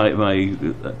okay.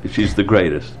 She's the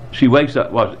greatest. She wakes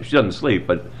up, well, she doesn't sleep,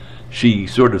 but she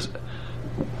sort of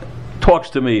talks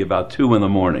to me about 2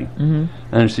 a.m,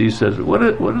 and she says, "What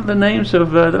are the names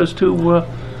of those two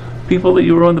people that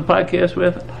you were on the podcast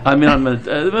with?" I mean, I'm in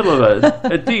the middle of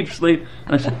a deep sleep,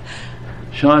 and I said,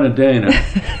 "Sean and Dana."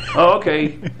 "Oh,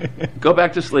 okay, go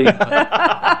back to sleep."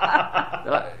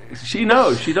 She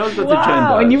knows. She knows what the gin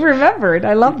Wow, does. and you remembered.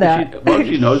 I love that.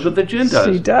 She knows what the gin does.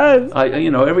 She does.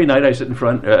 Every night I sit in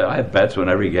front. I have bets on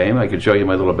every game. I can show you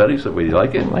my little betting slip. Would you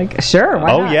like it? Like, sure.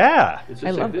 Why Oh not? yeah. It's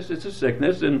a sickness. It's a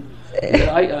sickness, and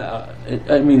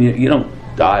I mean, you don't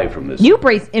die from this. You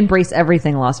embrace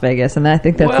everything Las Vegas, and I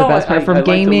think that's the best part. From I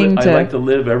gaming I like to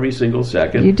live every single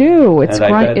second. You do. It's and I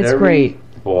great. bet It's every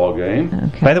great. Ball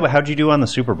game. By the way, how'd you do on the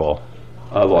Super Bowl?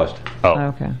 I lost. Oh,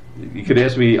 Okay. You could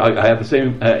ask me. I have the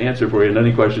same answer for you in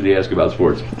any question you ask about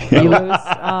sports. You lose.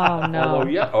 Oh no. Oh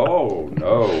yeah. Oh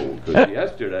no. Because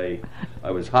yesterday I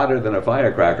was hotter than a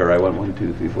firecracker. I won 1,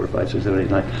 2, 3, 4, 5, 6, 7,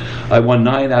 8, 9. I won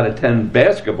 9 out of 10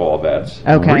 basketball bets.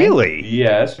 Okay. really?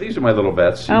 Yes, these are my little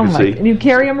bets. You Oh can my! see. And you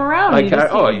carry them around. You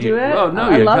just do it. Oh no!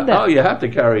 I love that. Oh, you have to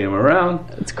carry them around.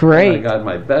 It's great. I got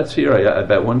my bets here. I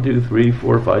bet 1, 2, 3,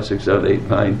 4, 5, 6, 7, 8,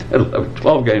 9, 10, 11,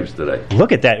 12 games today.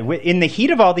 Look at that. In the heat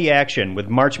of all the action with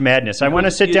March Madness, I want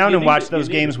to sit down and watch those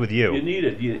games with you. You need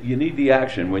it. You need the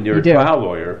action when you're You a do. trial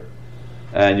lawyer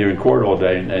and you're in court all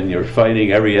day and you're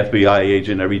fighting every FBI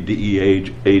agent, every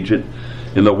DEA agent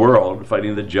in the world,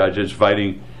 fighting the judges,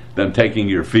 fighting them taking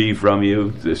your fee from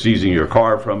you, seizing your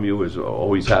car from you, as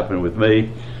always happened with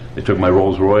me. They took my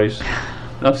Rolls Royce.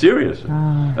 I'm serious.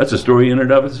 That's a story in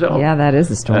and of itself. Yeah, that is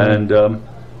a story.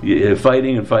 And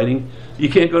fighting and fighting. You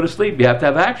can't go to sleep. You have to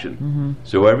have action. Mm-hmm.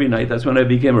 So every night, that's when I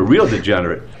became a real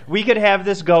degenerate. We could have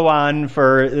this go on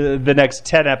for the next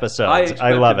 10 episodes. I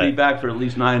expect love to be it. back for at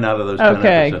least 9 out of those 10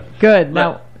 Okay, episodes. good.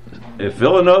 But if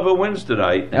Villanova wins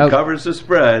tonight and Okay. covers the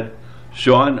spread,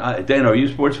 Sean, Dan, are you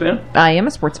a sports fan? I am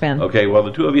a sports fan. Okay, well,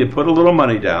 the two of you put a little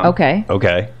money down. Okay.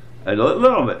 Okay. A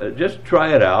little bit. Just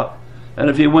try it out. And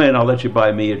if you win, I'll let you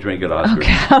buy me a drink at Oscar's.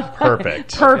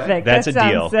 Perfect. Perfect. That's that a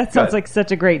sounds, deal. That sounds Good. like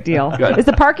such a great deal. Good. Is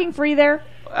the parking free there?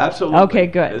 Absolutely. Okay,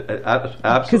 good.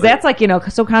 Absolutely. Because that's like,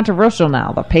 so controversial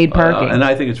now, the paid parking. And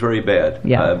I think it's very bad.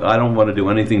 Yeah. I don't want to do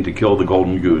anything to kill the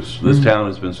golden goose. This town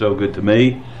has been so good to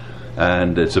me,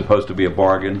 and it's supposed to be a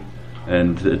bargain.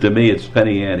 And to me, it's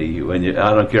penny ante.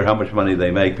 I don't care how much money they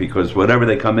make, because whatever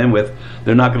they come in with,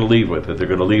 they're not going to leave with it. They're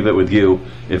going to leave it with you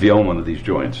if you own one of these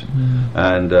joints.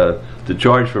 And to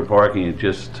charge for parking, it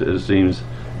just seems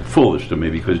foolish to me,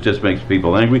 because it just makes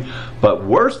people angry. But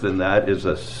worse than that is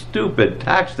a stupid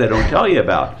tax they don't tell you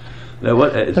about. The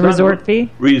resort fee?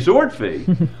 Resort fee.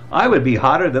 I would be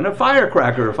hotter than a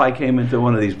firecracker if I came into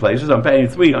one of these places. I'm paying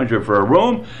 $300 for a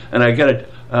room, and I get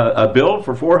a bill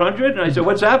for $400, and I said,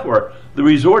 "What's that for?" The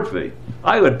resort fee.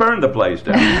 I would burn the place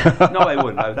down. No, I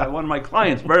wouldn't. I'd have one of my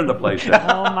clients burn the place down.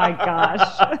 Oh my gosh.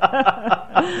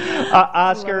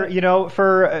 Oscar,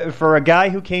 for a guy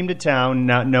who came to town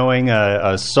not knowing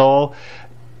a soul,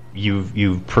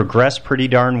 you've progressed pretty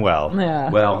darn well. Yeah.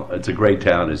 Well, it's a great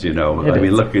town, as you know. It I mean,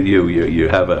 is. look at you. You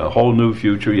have a whole new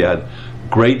future. You had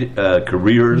great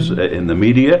careers in the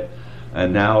media,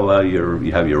 and now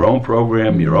you have your own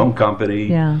program, your own company.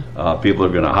 Yeah. People are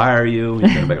going to hire you. You're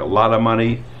going to make a lot of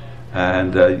money,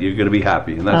 and you're going to be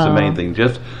happy. And that's the main thing.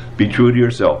 Just be true to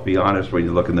yourself. Be honest when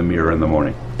you look in the mirror in the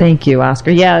morning. Thank you,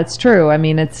 Oscar. Yeah, it's true. I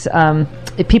mean, it's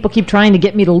if people keep trying to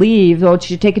get me to leave. Oh,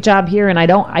 should you take a job here? And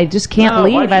I just can't No, why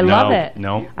leave. should I you? love No, it.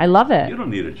 no. I love it. You don't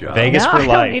need a job. Vegas No, for I life.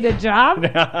 don't need a job. You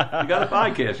got a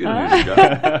podcast. You don't need a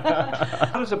job.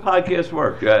 How does a podcast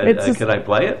work? Can I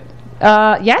play it?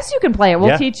 Yes, you can play it. We'll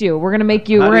Yeah. teach you. We're going to make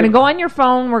you. How We're do going to you- go on your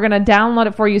phone. We're going to download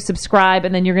it for you. Subscribe,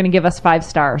 and then you're going to give us 5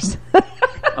 stars.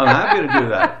 I'm happy to do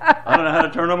that. I don't know how to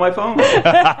turn on my phone.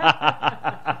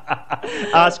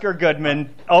 Oscar Goodman,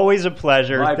 always a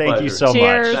pleasure. My Thank you pleasure. so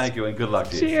Cheers. much. Thank you, and good luck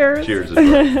to you. Cheers. Cheers. As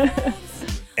well.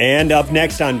 And up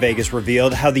next on Vegas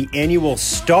Revealed, how the annual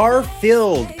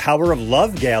star-filled Power of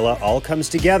Love Gala all comes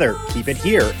together. Keep it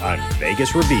here on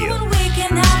Vegas Revealed.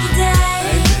 Weekend after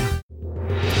day.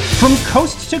 From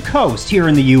coast to coast here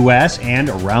in the U.S. and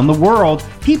around the world,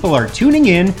 people are tuning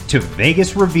in to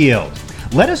Vegas Revealed.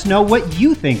 Let us know what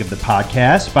you think of the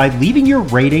podcast by leaving your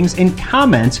ratings and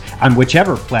comments on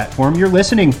whichever platform you're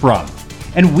listening from.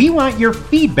 And we want your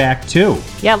feedback too.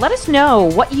 Yeah, let us know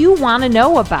what you want to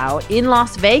know about in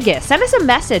Las Vegas. Send us a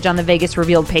message on the Vegas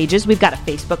Revealed pages. We've got a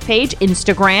Facebook page,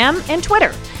 Instagram, and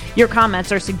Twitter. Your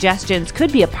comments or suggestions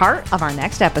could be a part of our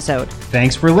next episode.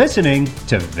 Thanks for listening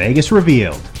to Vegas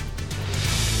Revealed.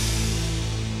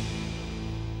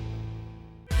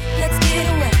 Let's get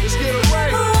away.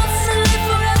 Who wants to live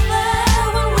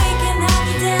forever when weekend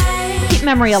after day? Keep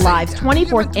Memory Alive's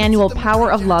 24th annual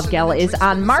Power of Love Gala is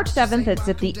on March 7th. It's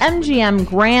at the MGM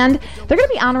Grand. They're going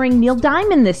to be honoring Neil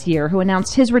Diamond this year, who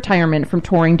announced his retirement from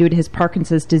touring due to his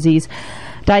Parkinson's disease.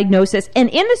 diagnosis. And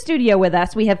in the studio with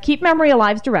us, we have Keep Memory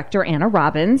Alive's director, Anna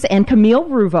Robbins, and Camille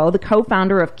Ruvo, the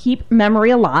co-founder of Keep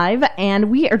Memory Alive.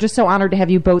 And we are just so honored to have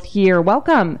you both here.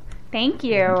 Welcome. Thank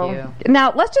you.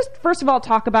 Now, let's just first of all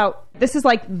talk about, this is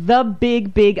like the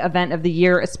big event of the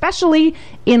year, especially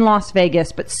in Las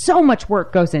Vegas, but so much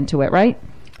work goes into it, right?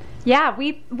 Yeah,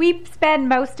 we spend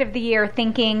most of the year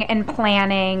thinking and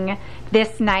planning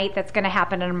this night that's going to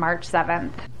happen on March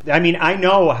 7th. I mean, I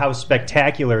know how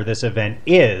spectacular this event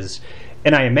is,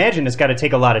 and I imagine it's got to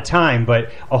take a lot of time, but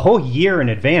a whole year in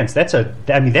advance, that's a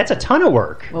ton of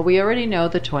work. Well, we already know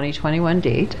the 2021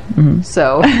 date,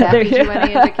 so that gives you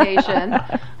any indication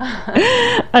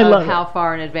of how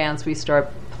far in advance we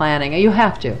start planning. You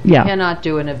have to. Yeah. You cannot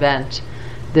do an event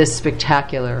this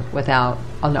spectacular without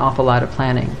an awful lot of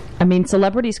planning. I mean,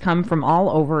 celebrities come from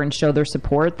all over and show their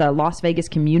support. The Las Vegas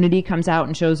community comes out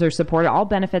and shows their support. It all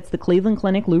benefits the Cleveland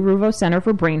Clinic Lou Ruvo Center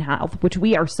for Brain Health, which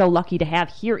we are so lucky to have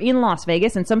here in Las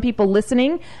Vegas. And some people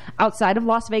listening outside of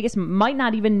Las Vegas might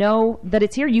not even know that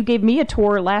it's here. You gave me a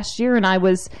tour last year, and I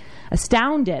was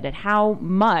astounded at how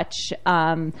much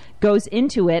goes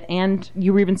into it. And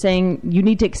you were even saying you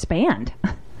need to expand.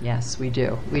 Yes, we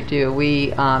do. We do.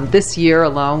 We this year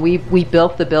alone, we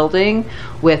built the building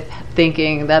with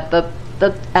thinking that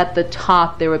at the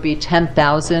top there would be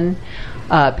 10,000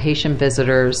 patient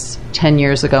visitors 10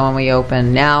 years ago when we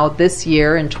opened. Now, this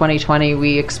year in 2020,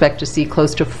 we expect to see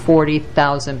close to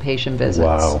 40,000 patient visits.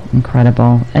 Wow.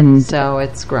 Incredible. And so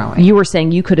it's growing. you were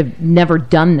saying you could have never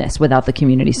done this without the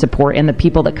community support and the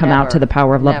people that come out to the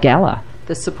Power of Love Never. Gala.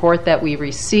 The support that we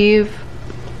receive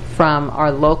from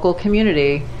our local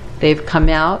community, they've come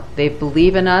out, they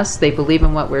believe in us, they believe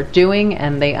in what we're doing,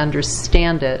 and they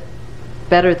understand it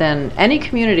better than any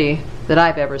community that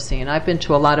I've ever seen. I've been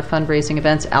to a lot of fundraising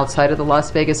events outside of the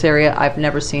Las Vegas area. I've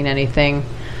never seen anything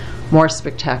more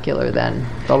spectacular than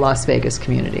the Las Vegas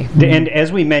community. And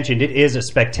as we mentioned, it is a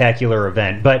spectacular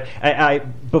event. But I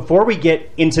before we get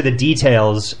into the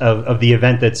details of the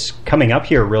event that's coming up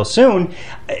here real soon,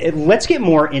 let's get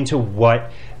more into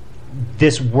what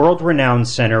this world-renowned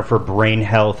Center for Brain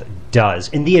Health does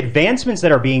and the advancements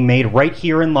that are being made right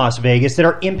here in Las Vegas that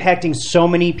are impacting so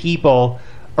many people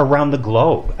around the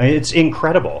globe. It's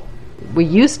incredible. We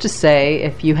used to say,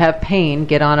 if you have pain,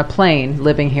 get on a plane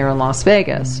living here in Las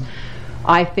Vegas.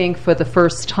 I think for the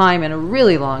first time in a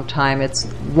really long time, it's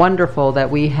wonderful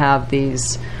that we have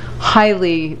these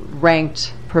highly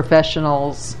ranked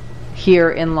professionals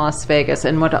here in Las Vegas.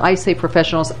 And when I say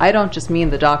professionals, I don't just mean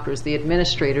the doctors, the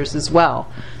administrators as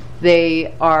well.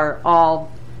 They are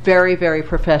all very, very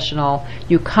professional.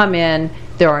 You come in,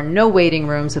 there are no waiting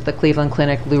rooms at the Cleveland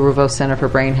Clinic Lou Ruvo Center for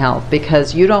Brain Health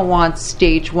because you don't want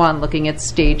stage 1 looking at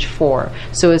stage 4.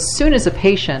 So as soon as a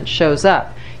patient shows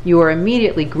up, you are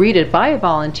immediately greeted by a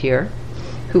volunteer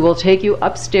who will take you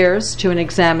upstairs to an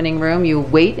examining room. You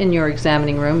wait in your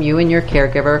examining room, you and your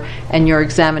caregiver, and your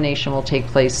examination will take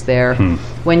place there.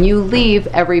 When you leave,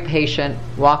 every patient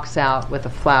walks out with a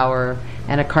flower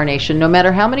and a carnation. No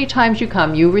matter how many times you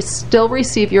come, you still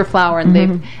receive your flower,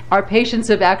 and our patients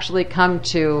have actually come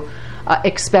to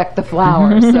expect the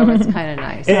flower, so it's kind of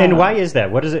nice. And why is that?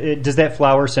 What is it? Does that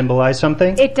flower symbolize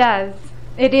something? It does.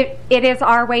 It is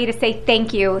our way to say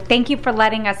thank you. Thank you for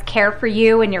letting us care for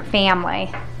you and your family.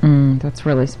 That's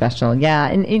really special. Yeah,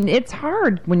 and it's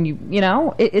hard when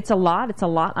it's a lot. It's a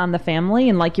lot on the family,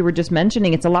 and like you were just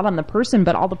mentioning, it's a lot on the person,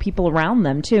 but all the people around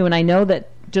them too. And I know that,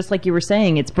 just like you were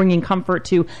saying, it's bringing comfort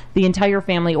to the entire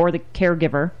family or the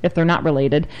caregiver, if they're not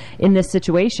related, in this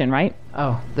situation, right?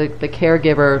 Oh, the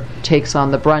caregiver takes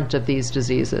on the brunt of these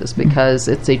diseases because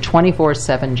it's a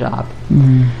 24/7 job.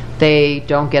 They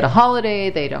don't get a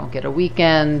holiday, they don't get a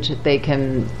weekend. They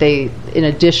in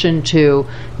addition to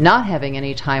not having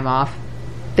any time off,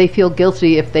 they feel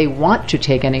guilty if they want to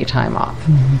take any time off.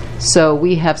 So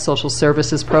we have social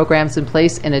services programs in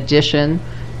place in addition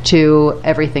to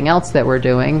everything else that we're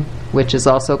doing, which is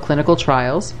also clinical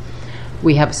trials.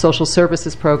 We have social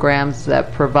services programs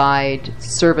that provide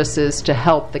services to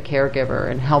help the caregiver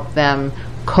and help them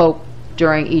cope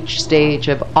during each stage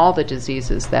of all the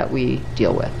diseases that we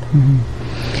deal with.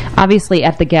 Obviously,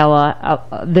 at the gala,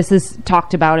 this is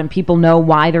talked about and people know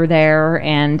why they're there,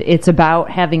 and it's about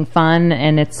having fun,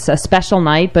 and it's a special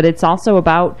night, but it's also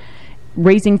about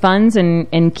raising funds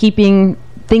and keeping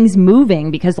things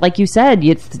moving because, like you said,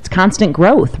 it's constant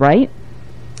growth, right?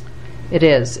 It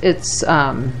is.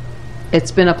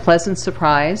 It's been a pleasant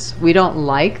surprise. We don't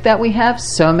like that we have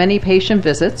so many patient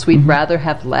visits. We'd rather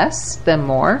have less than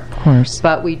more. Of course.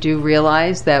 But we do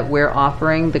realize that we're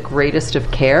offering the greatest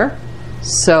of care,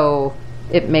 so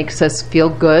it makes us feel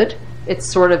good. It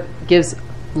sort of gives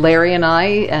Larry and I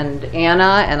and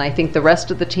Anna and I think the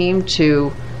rest of the team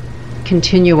to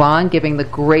continue on giving the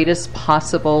greatest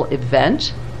possible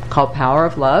event called Power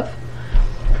of Love,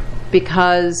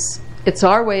 because it's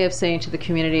our way of saying to the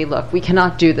community, look, we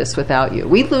cannot do this without you.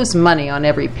 We lose money on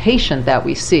every patient that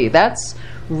we see. That's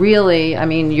really, I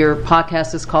mean, your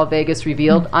podcast is called Vegas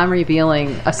Revealed. I'm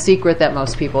revealing a secret that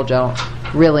most people don't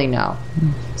really know.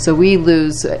 So we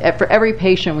lose, for every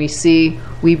patient we see,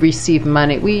 we receive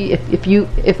money.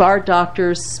 If our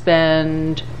doctors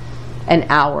spend an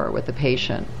hour with a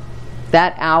patient,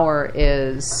 that hour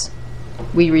is,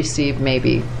 we receive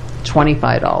maybe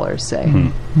 $25,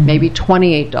 say, maybe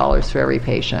 $28 for every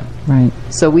patient. Right.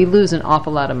 So we lose an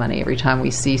awful lot of money every time we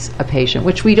see a patient,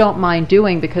 which we don't mind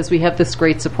doing because we have this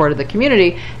great support of the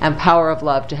community and Power of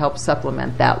Love to help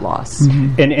supplement that loss.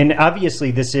 And obviously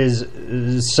this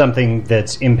is something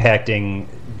that's impacting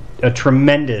a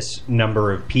tremendous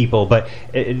number of people, but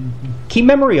Keep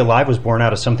Memory Alive was born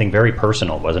out of something very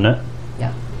personal, wasn't it?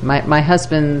 Yeah. My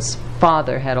husband's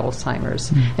father had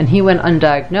Alzheimer's, and he went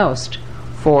undiagnosed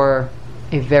for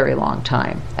a very long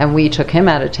time. And we took him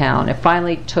out of town. It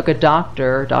finally took a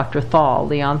doctor, Dr. Thal,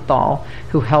 Leon Thal,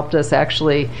 who helped us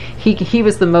actually. He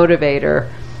was the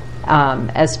motivator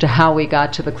as to how we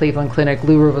got to the Cleveland Clinic,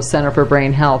 Louisville Center for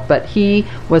Brain Health. But he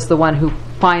was the one who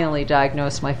finally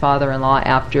diagnosed my father-in-law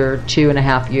after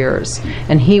 2.5 years.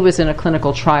 And he was in a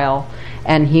clinical trial,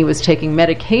 and he was taking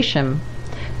medication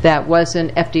that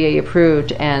wasn't FDA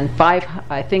approved, and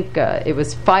I think it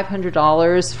was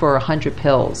 $500 for 100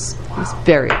 pills. It was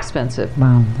very expensive.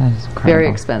 Wow, that is incredible. Very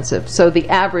expensive. So the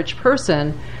average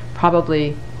person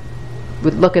probably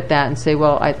would look at that and say,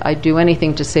 well, I'd do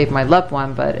anything to save my loved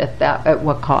one, but at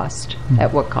what cost?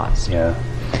 At what cost? Yeah.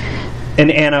 And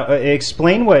Anna,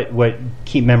 explain what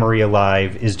Keep Memory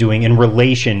Alive is doing in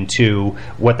relation to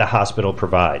what the hospital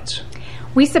provides.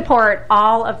 We support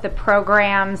all of the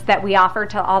programs that we offer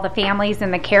to all the families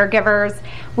and the caregivers.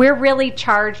 We're really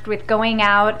charged with going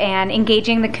out and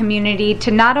engaging the community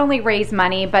to not only raise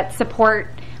money, but support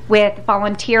with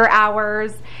volunteer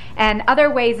hours and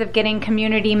other ways of getting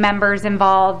community members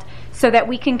involved so that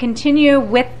we can continue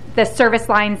with the service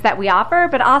lines that we offer,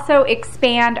 but also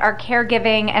expand our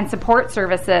caregiving and support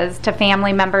services to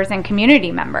family members and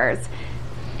community members.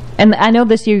 And I know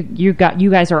this you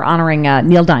guys are honoring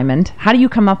Neil Diamond. How do you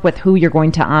come up with who you're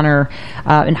going to honor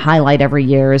and highlight every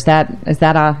year? Is that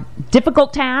a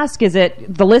difficult task? Is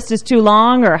it the list is too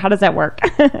long, or how does that work?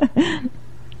 The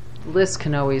list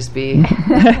can always be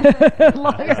as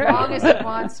long as it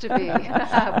wants to be.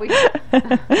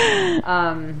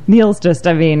 Neil's just,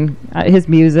 his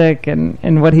music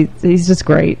and what he's just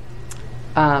great.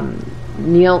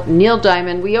 Neil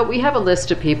Diamond, we have a list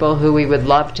of people who we would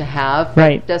love to have, but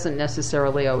right. It doesn't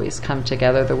necessarily always come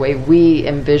together the way we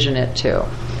envision it to.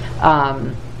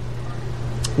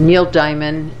 Neil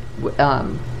Diamond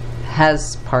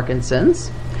has Parkinson's,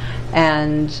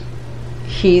 and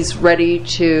he's ready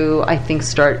to, I think,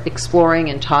 start exploring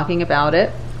and talking about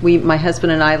it. My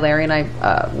husband and I, Larry and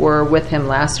I, were with him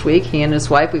last week. He and his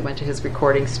wife, we went to his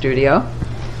recording studio,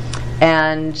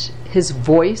 and his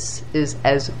voice is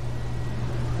as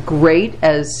great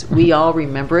as we all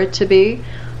remember it to be.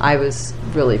 I was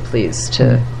really pleased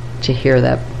to hear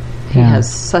that he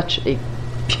has such a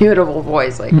beautiful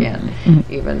voice. I can't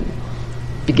even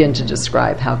begin to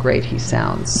describe how great he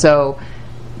sounds. So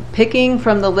picking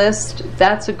from the list,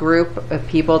 that's a group of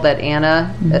people that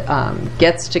Anna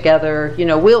gets together. You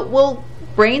know, we'll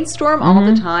brainstorm all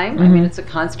the time. I mean, it's a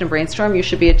constant brainstorm. You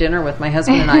should be at dinner with my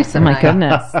husband and I some Oh my night.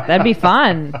 goodness, that'd be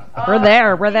fun. We're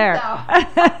there.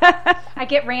 I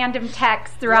get random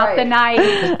texts throughout the night.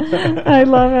 I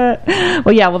love it.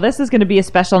 Well, this is going to be a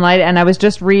special night, and I was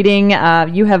just reading,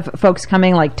 you have folks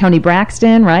coming like Tony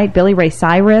Braxton, right? Billy Ray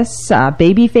Cyrus,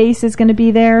 Babyface is going to be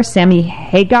there, Sammy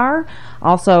Hagar,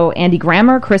 also Andy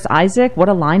Grammer, Chris Isaac. What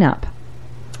a lineup.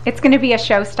 It's going to be a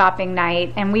show-stopping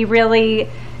night, and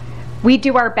we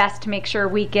do our best to make sure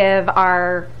we give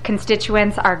our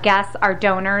constituents, our guests, our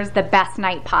donors the best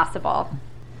night possible.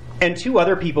 And two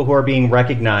other people who are being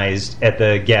recognized at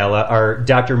the gala are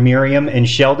Dr. Miriam and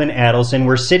Sheldon Adelson.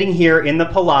 We're sitting here in the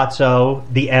Palazzo,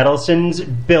 the Adelsons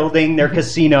building their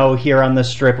casino here on the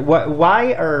Strip.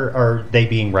 Why are they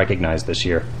being recognized this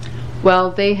year? Well,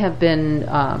 they have been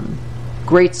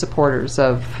great supporters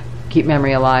of Keep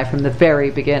Memory Alive from the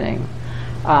very beginning.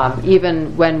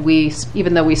 Even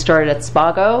though we started at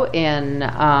Spago in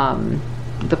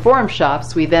the Forum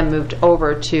Shops, we then moved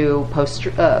over to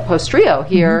Postrio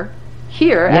here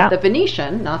at the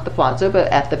Venetian, not the Palazzo, but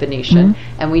at the Venetian,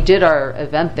 and we did our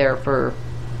event there for,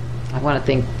 I want to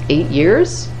think, 8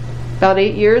 years. About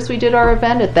 8 years we did our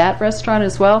event at that restaurant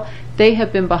as well. they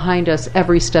have been behind us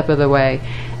every step of the way.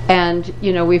 And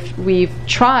we've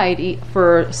tried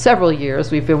for several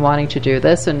years. We've been wanting to do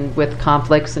this, and with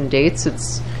conflicts and dates,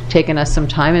 it's taken us some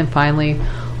time. And finally,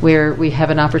 we have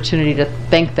an opportunity to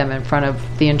thank them in front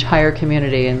of the entire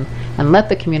community and let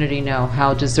the community know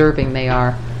how deserving they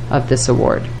are of this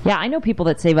award. Yeah, I know people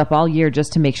that save up all year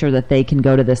just to make sure that they can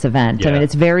go to this event. Yeah. I mean,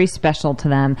 it's very special to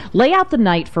them. Lay out the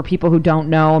night for people who don't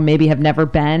know, maybe have never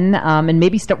been, and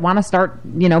maybe want to start,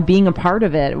 being a part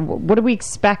of it. What do we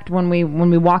expect when we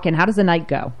walk in? How does the night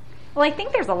go? Well, I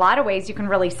think there's a lot of ways you can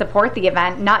really support the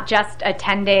event, not just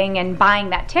attending and buying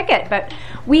that ticket, but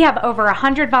we have over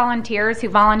 100 volunteers who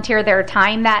volunteer their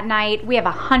time that night. We have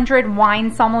 100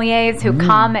 wine sommeliers who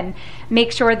come and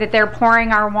make sure that they're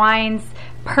pouring our wines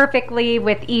perfectly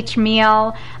with each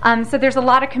meal. So there's a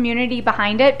lot of community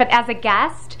behind it, but as a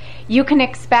guest, you can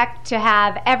expect to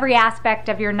have every aspect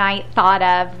of your night thought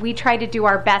of. We try to do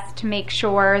our best to make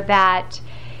sure that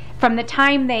from the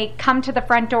time they come to the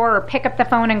front door or pick up the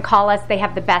phone and call us, they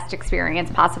have the best experience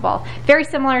possible. Very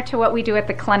similar to what we do at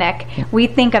the clinic. We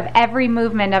think of every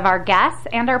movement of our guests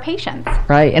and our patients.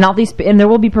 Right, and there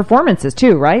will be performances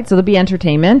too, right? So there'll be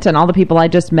entertainment, and all the people I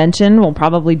just mentioned will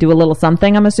probably do a little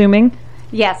something, I'm assuming.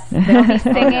 Yes, they'll be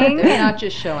singing. They're not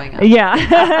just showing up.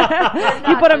 Yeah.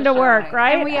 You put them to work,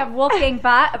 right? And we have Wolfgang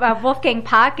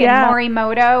Puck and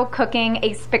Morimoto cooking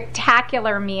a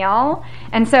spectacular meal.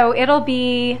 And so it'll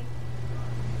be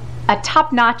a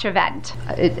top-notch event.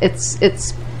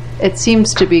 It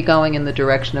seems to be going in the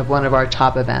direction of one of our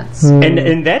top events.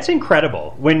 And that's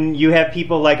incredible when you have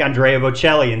people like Andrea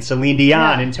Bocelli and Celine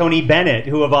Dion and Tony Bennett,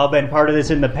 who have all been part of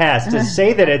this in the past, to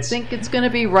say that I think it's going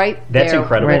to be right that's there.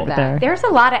 Incredible. Right there. There's a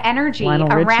lot of energy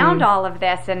around all of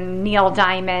this, and Neil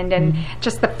Diamond, and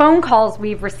just the phone calls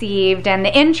we've received and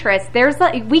the interest. There's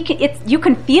you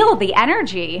can feel the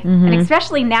energy, and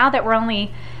especially now that we're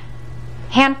only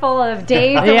handful of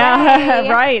days away. Yeah,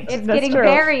 right. It's That's getting true.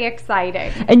 very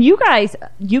exciting. And you guys,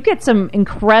 you get some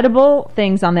incredible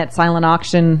things on that silent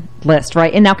auction list,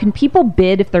 right? And now, can people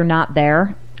bid if they're not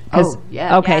there? Oh,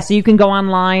 yeah. Okay, Yes. so you can go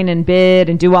online and bid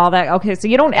and do all that. Okay, so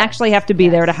you don't actually have to be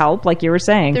there to help, like you were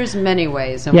saying. There's many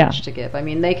ways in which to give. I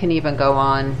mean, they can even go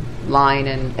online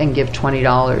and give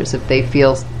 $20 if they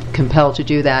feel compelled to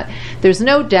do that. There's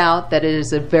no doubt that it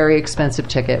is a very expensive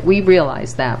ticket. We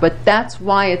realize that. But that's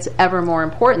why it's ever more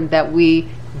important that we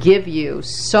give you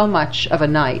so much of a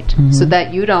night so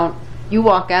that you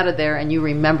walk out of there and you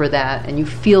remember that and you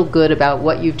feel good about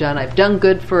what you've done. I've done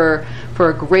good for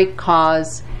a great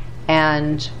cause,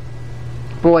 and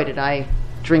boy, did I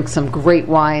drink some great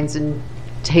wines and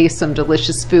taste some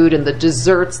delicious food, and the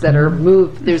desserts that are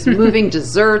there's moving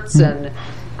desserts and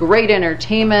great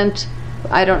entertainment.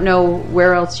 I don't know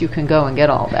where else you can go and get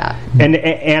all that. And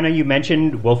Anna, you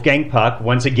mentioned Wolfgang Puck,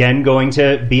 once again going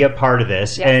to be a part of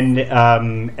this. Yes. And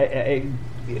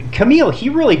Camille, he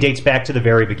really dates back to the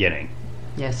very beginning.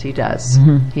 Yes, he does.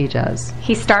 He does.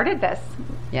 He started this.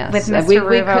 Yes. With And Mr. we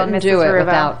Ruvo couldn't and do Mrs. it Ruvo.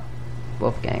 without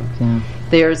Wolfgang.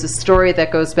 There's a story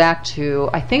that goes back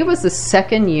to, I think it was the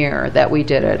second year that we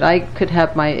did it.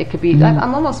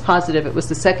 I'm almost positive it was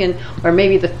the second or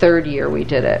maybe the third year we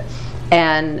did it.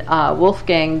 And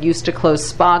Wolfgang used to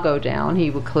close Spago down. He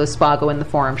would close Spago in the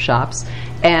Forum Shops.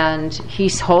 And he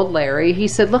told Larry, he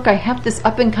said, look, I have this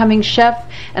up-and-coming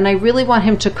chef, and I really want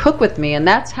him to cook with me. And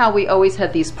that's how we always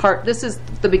had these this is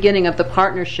the beginning of the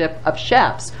partnership of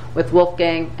chefs with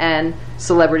Wolfgang and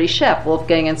Celebrity Chef,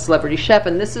 Wolfgang and Celebrity Chef.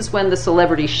 And this is when the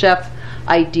Celebrity Chef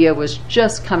idea was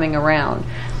just coming around.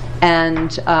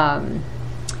 And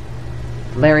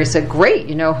Larry said, great,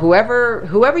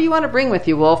 whoever you want to bring with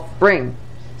you, Wolf, bring.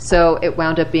 So it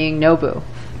wound up being Nobu.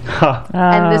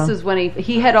 And this is when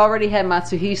he had already had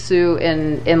Matsuhisa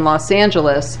in Los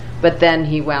Angeles, but then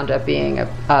he wound up being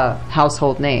a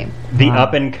household name. The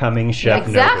up-and-coming chef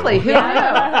Exactly.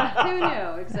 Nobu. Who knew? Who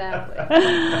knew? Exactly.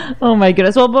 Oh my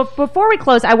goodness. Well, before we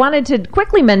close, I wanted to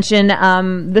quickly mention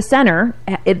the center.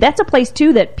 That's a place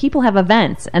too that people have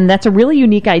events, and that's a really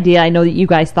unique idea I know that you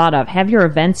guys thought of. Have your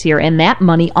events here, and that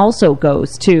money also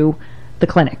goes to the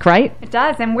clinic, right? It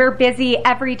does, and we're busy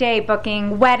every day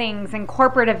booking weddings and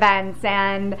corporate events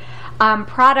and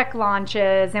product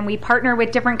launches, and we partner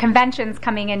with different conventions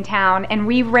coming in town, and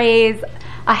we raise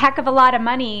a heck of a lot of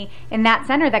money in that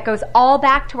center that goes all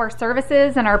back to our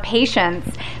services and our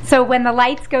patients. So when the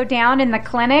lights go down in the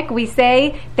clinic, we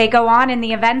say they go on in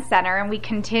the event center, and we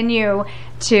continue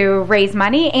to raise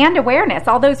money and awareness.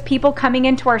 All those people coming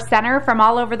into our center from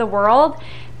all over the world,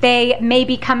 they may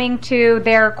be coming to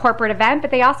their corporate event,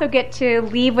 but they also get to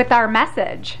leave with our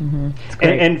message.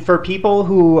 And for people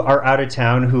who are out of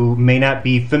town who may not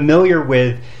be familiar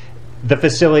with the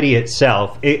facility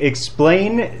itself,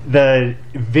 explain the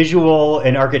visual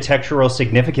and architectural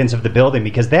significance of the building,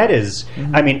 because that is,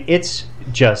 I mean, it's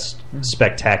just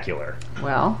spectacular.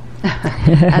 Well,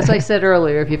 as I said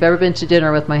earlier, if you've ever been to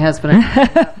dinner with my husband,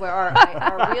 where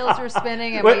our wheels are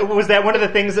spinning. And Was that one of the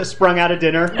things that sprung out of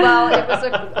dinner? Well, it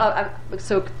was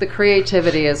so the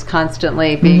creativity is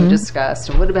constantly being discussed.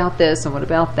 And what about this? And what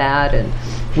about that? And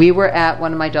we were at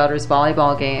one of my daughter's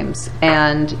volleyball games,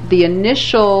 and the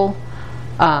initial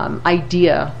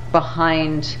idea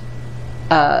behind,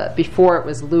 before it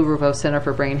was Lou Rouveau Center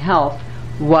for Brain Health,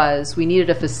 was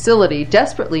we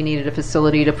desperately needed a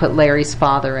facility to put Larry's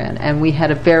father in. And we had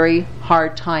a very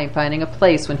hard time finding a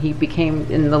place when he became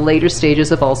in the later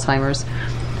stages of Alzheimer's,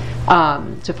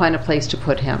 to find a place to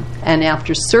put him. And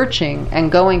after searching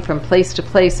and going from place to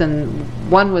place, and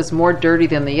one was more dirty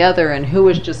than the other, and who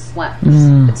was just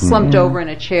slumped over in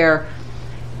a chair,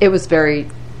 it was very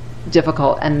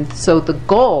difficult. And so the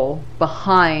goal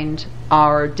behind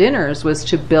our dinners was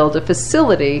to build a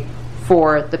facility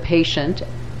for the patient,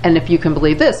 and if you can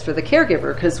believe this, for the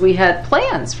caregiver, because we had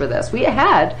plans for this. We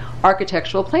had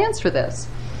architectural plans for this.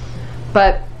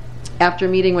 But after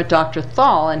meeting with Dr.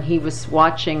 Thal, and he was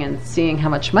watching and seeing how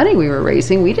much money we were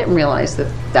raising, we didn't realize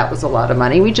that that was a lot of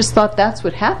money. We just thought that's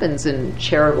what happens in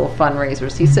charitable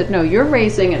fundraisers. He said, no, you're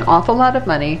raising an awful lot of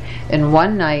money in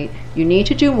one night. You need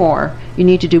to do more. You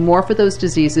need to do more for those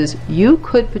diseases. You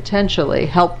could potentially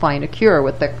help find a cure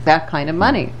with that kind of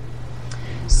money.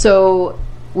 So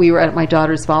we were at my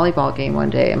daughter's volleyball game one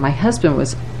day, and my husband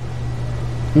was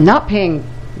not paying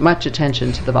much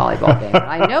attention to the volleyball game.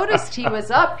 I noticed he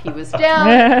was up, he was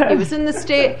down, he was in the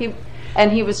state,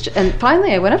 and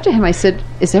finally I went up to him. I said,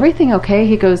 "Is everything okay?"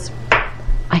 He goes,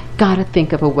 "I gotta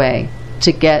think of a way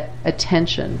to get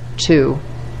attention to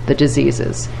the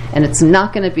diseases, and it's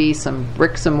not going to be some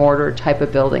bricks and mortar type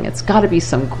of building. It's got to be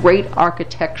some great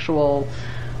architectural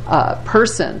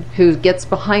person who gets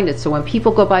behind it, so when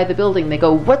people go by the building, they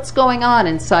go, what's going on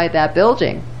inside that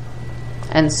building?"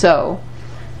 And so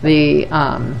the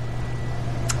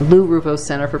Lou Rouveau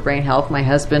Center for Brain Health, my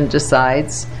husband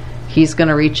decides he's going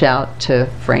to reach out to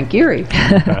Frank Geary.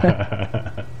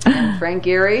 And Frank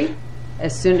Geary,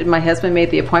 as soon as my husband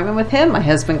made the appointment with him, my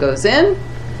husband goes in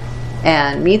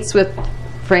and meets with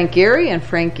Frank Geary, and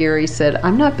Frank Geary said,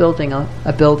 "I'm not building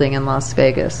a building in Las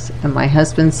Vegas." And my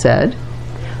husband said,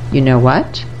 "You know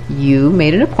what? You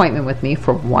made an appointment with me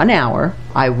for 1 hour.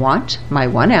 I want my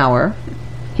 1 hour."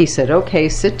 He said, "Okay,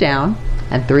 sit down."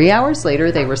 And 3 hours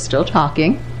later, they were still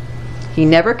talking. He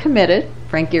never committed.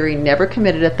 Frank Geary never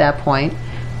committed at that point.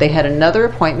 They had another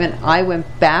appointment. I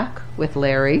went back with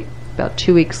Larry about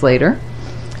 2 weeks later.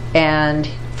 And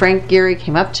Frank Geary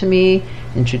came up to me,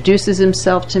 introduces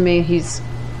himself to me. He's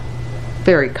a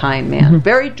very kind man.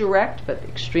 Very direct, but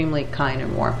extremely kind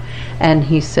and warm. And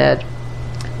he said,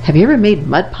 "Have you ever made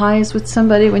mud pies with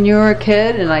somebody when you were a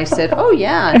kid?" And I said, "Oh,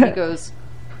 yeah." And he goes,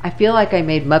 "I feel like I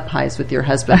made mud pies with your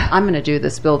husband. I'm going to do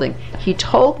this building." He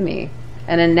told me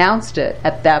and announced it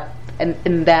at that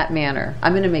in that manner.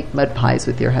 "I'm going to make mud pies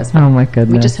with your husband." Oh, my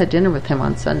goodness. We just had dinner with him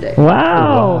on Sunday.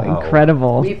 Wow.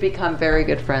 Incredible. We've become very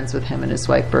good friends with him and his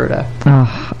wife, Berta.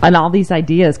 Oh, and all these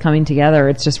ideas coming together,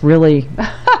 it's just really...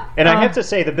 And I have to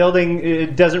say, the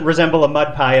building doesn't resemble a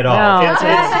mud pie at all. No.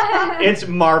 It's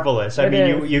marvelous. I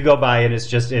mean, you go by and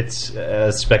it's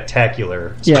a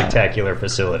spectacular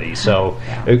facility. So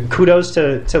kudos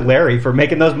to Larry for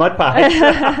making those mud pies.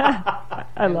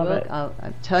 I love it. I'll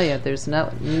tell you, there's no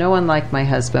one like my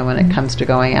husband when it comes to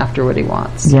going after what he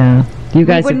wants. Yeah. You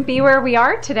guys we wouldn't be where we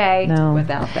are today. No.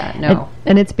 Without that, no.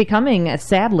 And it's becoming,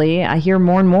 sadly, I hear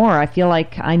more and more. I feel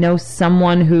like I know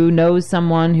someone who knows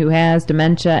someone who has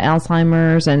dementia,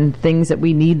 Alzheimer's, and things that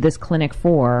we need this clinic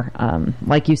for.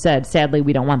 Like you said, sadly,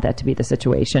 we don't want that to be the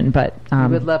situation. But we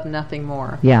would love nothing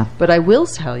more. Yeah. But I will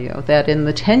tell you that in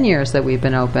the 10 years that we've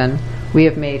been open, we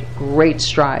have made great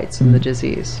strides in the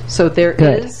disease. So there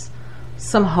is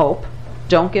some hope.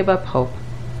 Don't give up hope.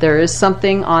 There is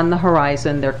something on the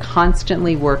horizon. They're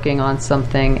constantly working on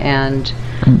something, and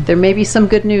there may be some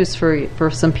good news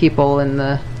for some people in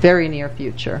the very near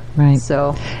future. Right.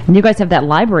 So, and you guys have that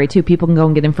library too. People can go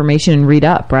and get information and read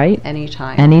up, right?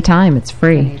 Anytime. Anytime. It's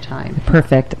free. Anytime.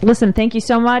 Perfect. Listen, thank you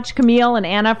so much, Camille and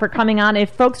Anna, for coming on.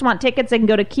 If folks want tickets, they can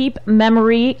go to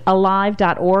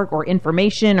keepmemoryalive.org, or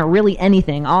information, or really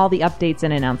anything. All the updates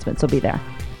and announcements will be there.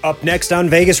 Up next on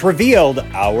Vegas Revealed,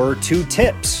 our 2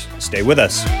 tips. Stay with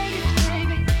us.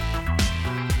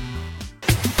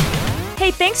 Hey,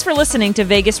 thanks for listening to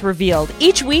Vegas Revealed.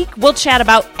 Each week, we'll chat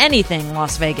about anything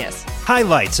Las Vegas.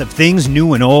 Highlights of things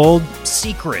new and old,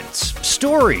 secrets,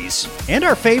 stories, and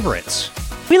our favorites.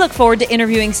 We look forward to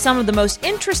interviewing some of the most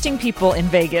interesting people in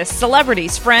Vegas,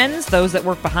 celebrities, friends, those that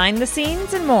work behind the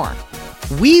scenes, and more.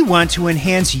 We want to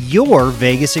enhance your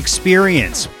Vegas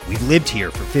experience. We've lived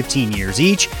here for 15 years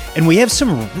each, and we have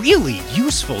some really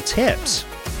useful tips.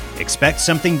 Expect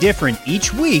something different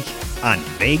each week on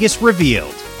Vegas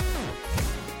Revealed.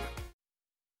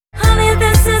 Honey,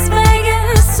 this is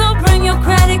Vegas, so bring your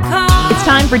credit card. It's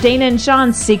time for Dana and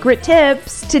Sean's secret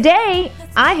tips. Today,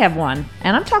 I have one,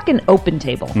 and I'm talking open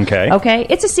table. Okay?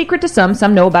 It's a secret to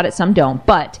some know about it, some don't.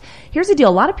 But here's the deal.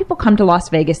 A lot of people come to Las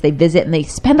Vegas, they visit, and they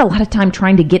spend a lot of time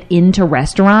trying to get into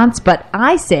restaurants. But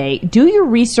I say, do your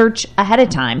research ahead of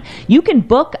time. You can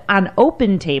book on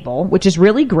open table, which is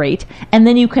really great, and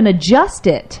then you can adjust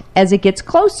it as it gets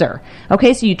closer.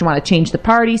 Okay, so you want to change the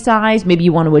party size. Maybe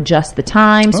you want to adjust the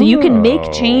time. So you can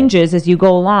make changes as you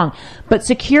go along. But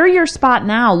secure your spot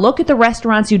now. Look at the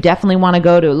restaurants you definitely want to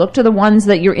go to. Look to the ones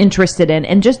that you're interested in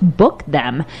and just book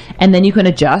them. And then you can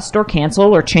adjust or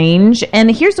cancel or change.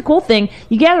 And here's the cool thing.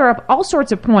 You gather up all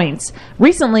sorts of points.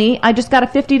 Recently, I just got a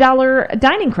 $50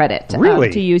 dining credit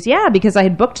to use. Yeah, because I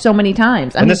had booked so many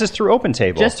times. And this is through Open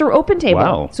Table? Just through Open Table.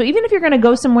 Wow. So even if you're going to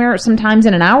go somewhere sometimes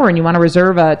in an hour and you want to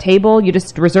reserve a table, you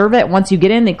just reserve it. Once you get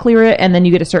in, they clear it, and then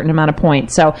you get a certain amount of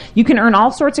points. So you can earn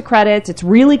all sorts of credits. It's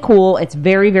really cool. It's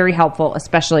very, very helpful,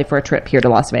 especially for a trip here to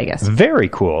Las Vegas. Very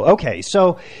cool. Okay,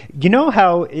 so you know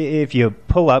how if you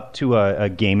pull up to a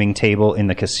gaming table in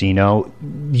the casino,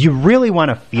 you really want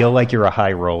to feel like you're a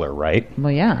high roller, right?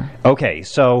 Well, yeah. Okay,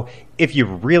 so if you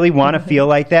really want to feel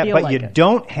like that, Feel but like you it.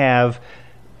 don't have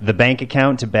the bank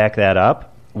account to back that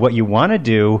up, what you want to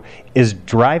do is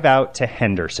drive out to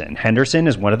Henderson. Henderson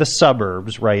is one of the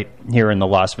suburbs right here in the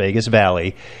Las Vegas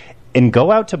Valley, and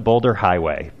go out to Boulder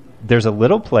Highway. There's a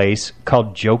little place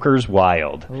called Joker's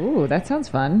Wild. Ooh, that sounds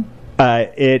fun.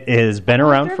 It has been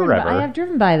around forever. I have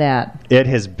driven by that. It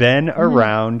has been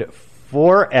around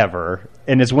forever,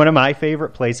 and it's one of my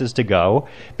favorite places to go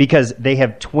because they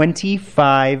have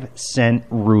 25-cent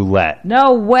roulette.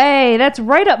 No way. That's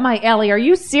right up my alley. Are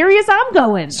you serious? I'm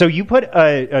going. So you put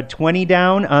a 20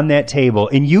 down on that table,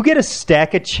 and you get a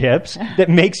stack of chips that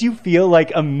makes you feel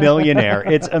like a millionaire.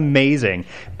 It's amazing.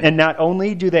 And not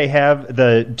only do they have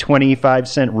the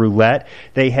 25-cent roulette,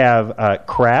 they have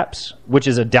craps, which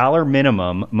is $1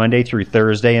 minimum Monday through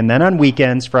Thursday. And then on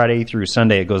weekends, Friday through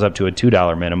Sunday, it goes up to a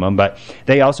 $2 minimum. But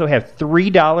they also have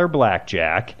 $3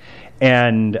 blackjack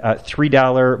and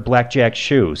 $3 blackjack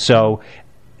shoe. So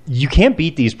you can't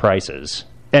beat these prices.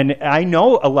 And I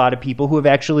know a lot of people who have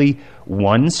actually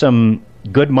won some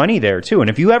good money there, too.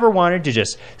 And if you ever wanted to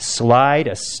just slide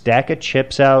a stack of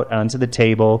chips out onto the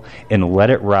table and let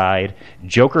it ride,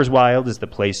 Joker's Wild is the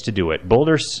place to do it.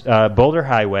 Boulder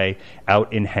Highway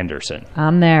out in Henderson.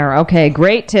 I'm there. Okay,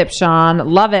 great tip, Sean.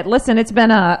 Love it. Listen, it's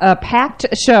been a packed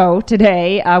show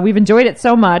today. We've enjoyed it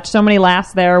so much. So many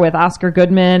laughs there with Oscar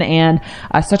Goodman and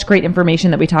such great information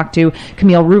that we talked to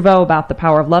Camille Ruvo about the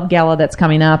Power of Love Gala that's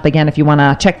coming up. Again, if you want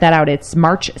to check that out, it's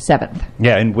March 7th.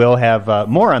 Yeah, and we'll have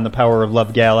more on the Power of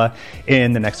Love Gala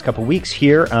in the next couple weeks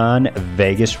here on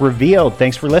Vegas Revealed.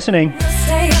 Thanks for listening.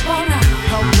 Stay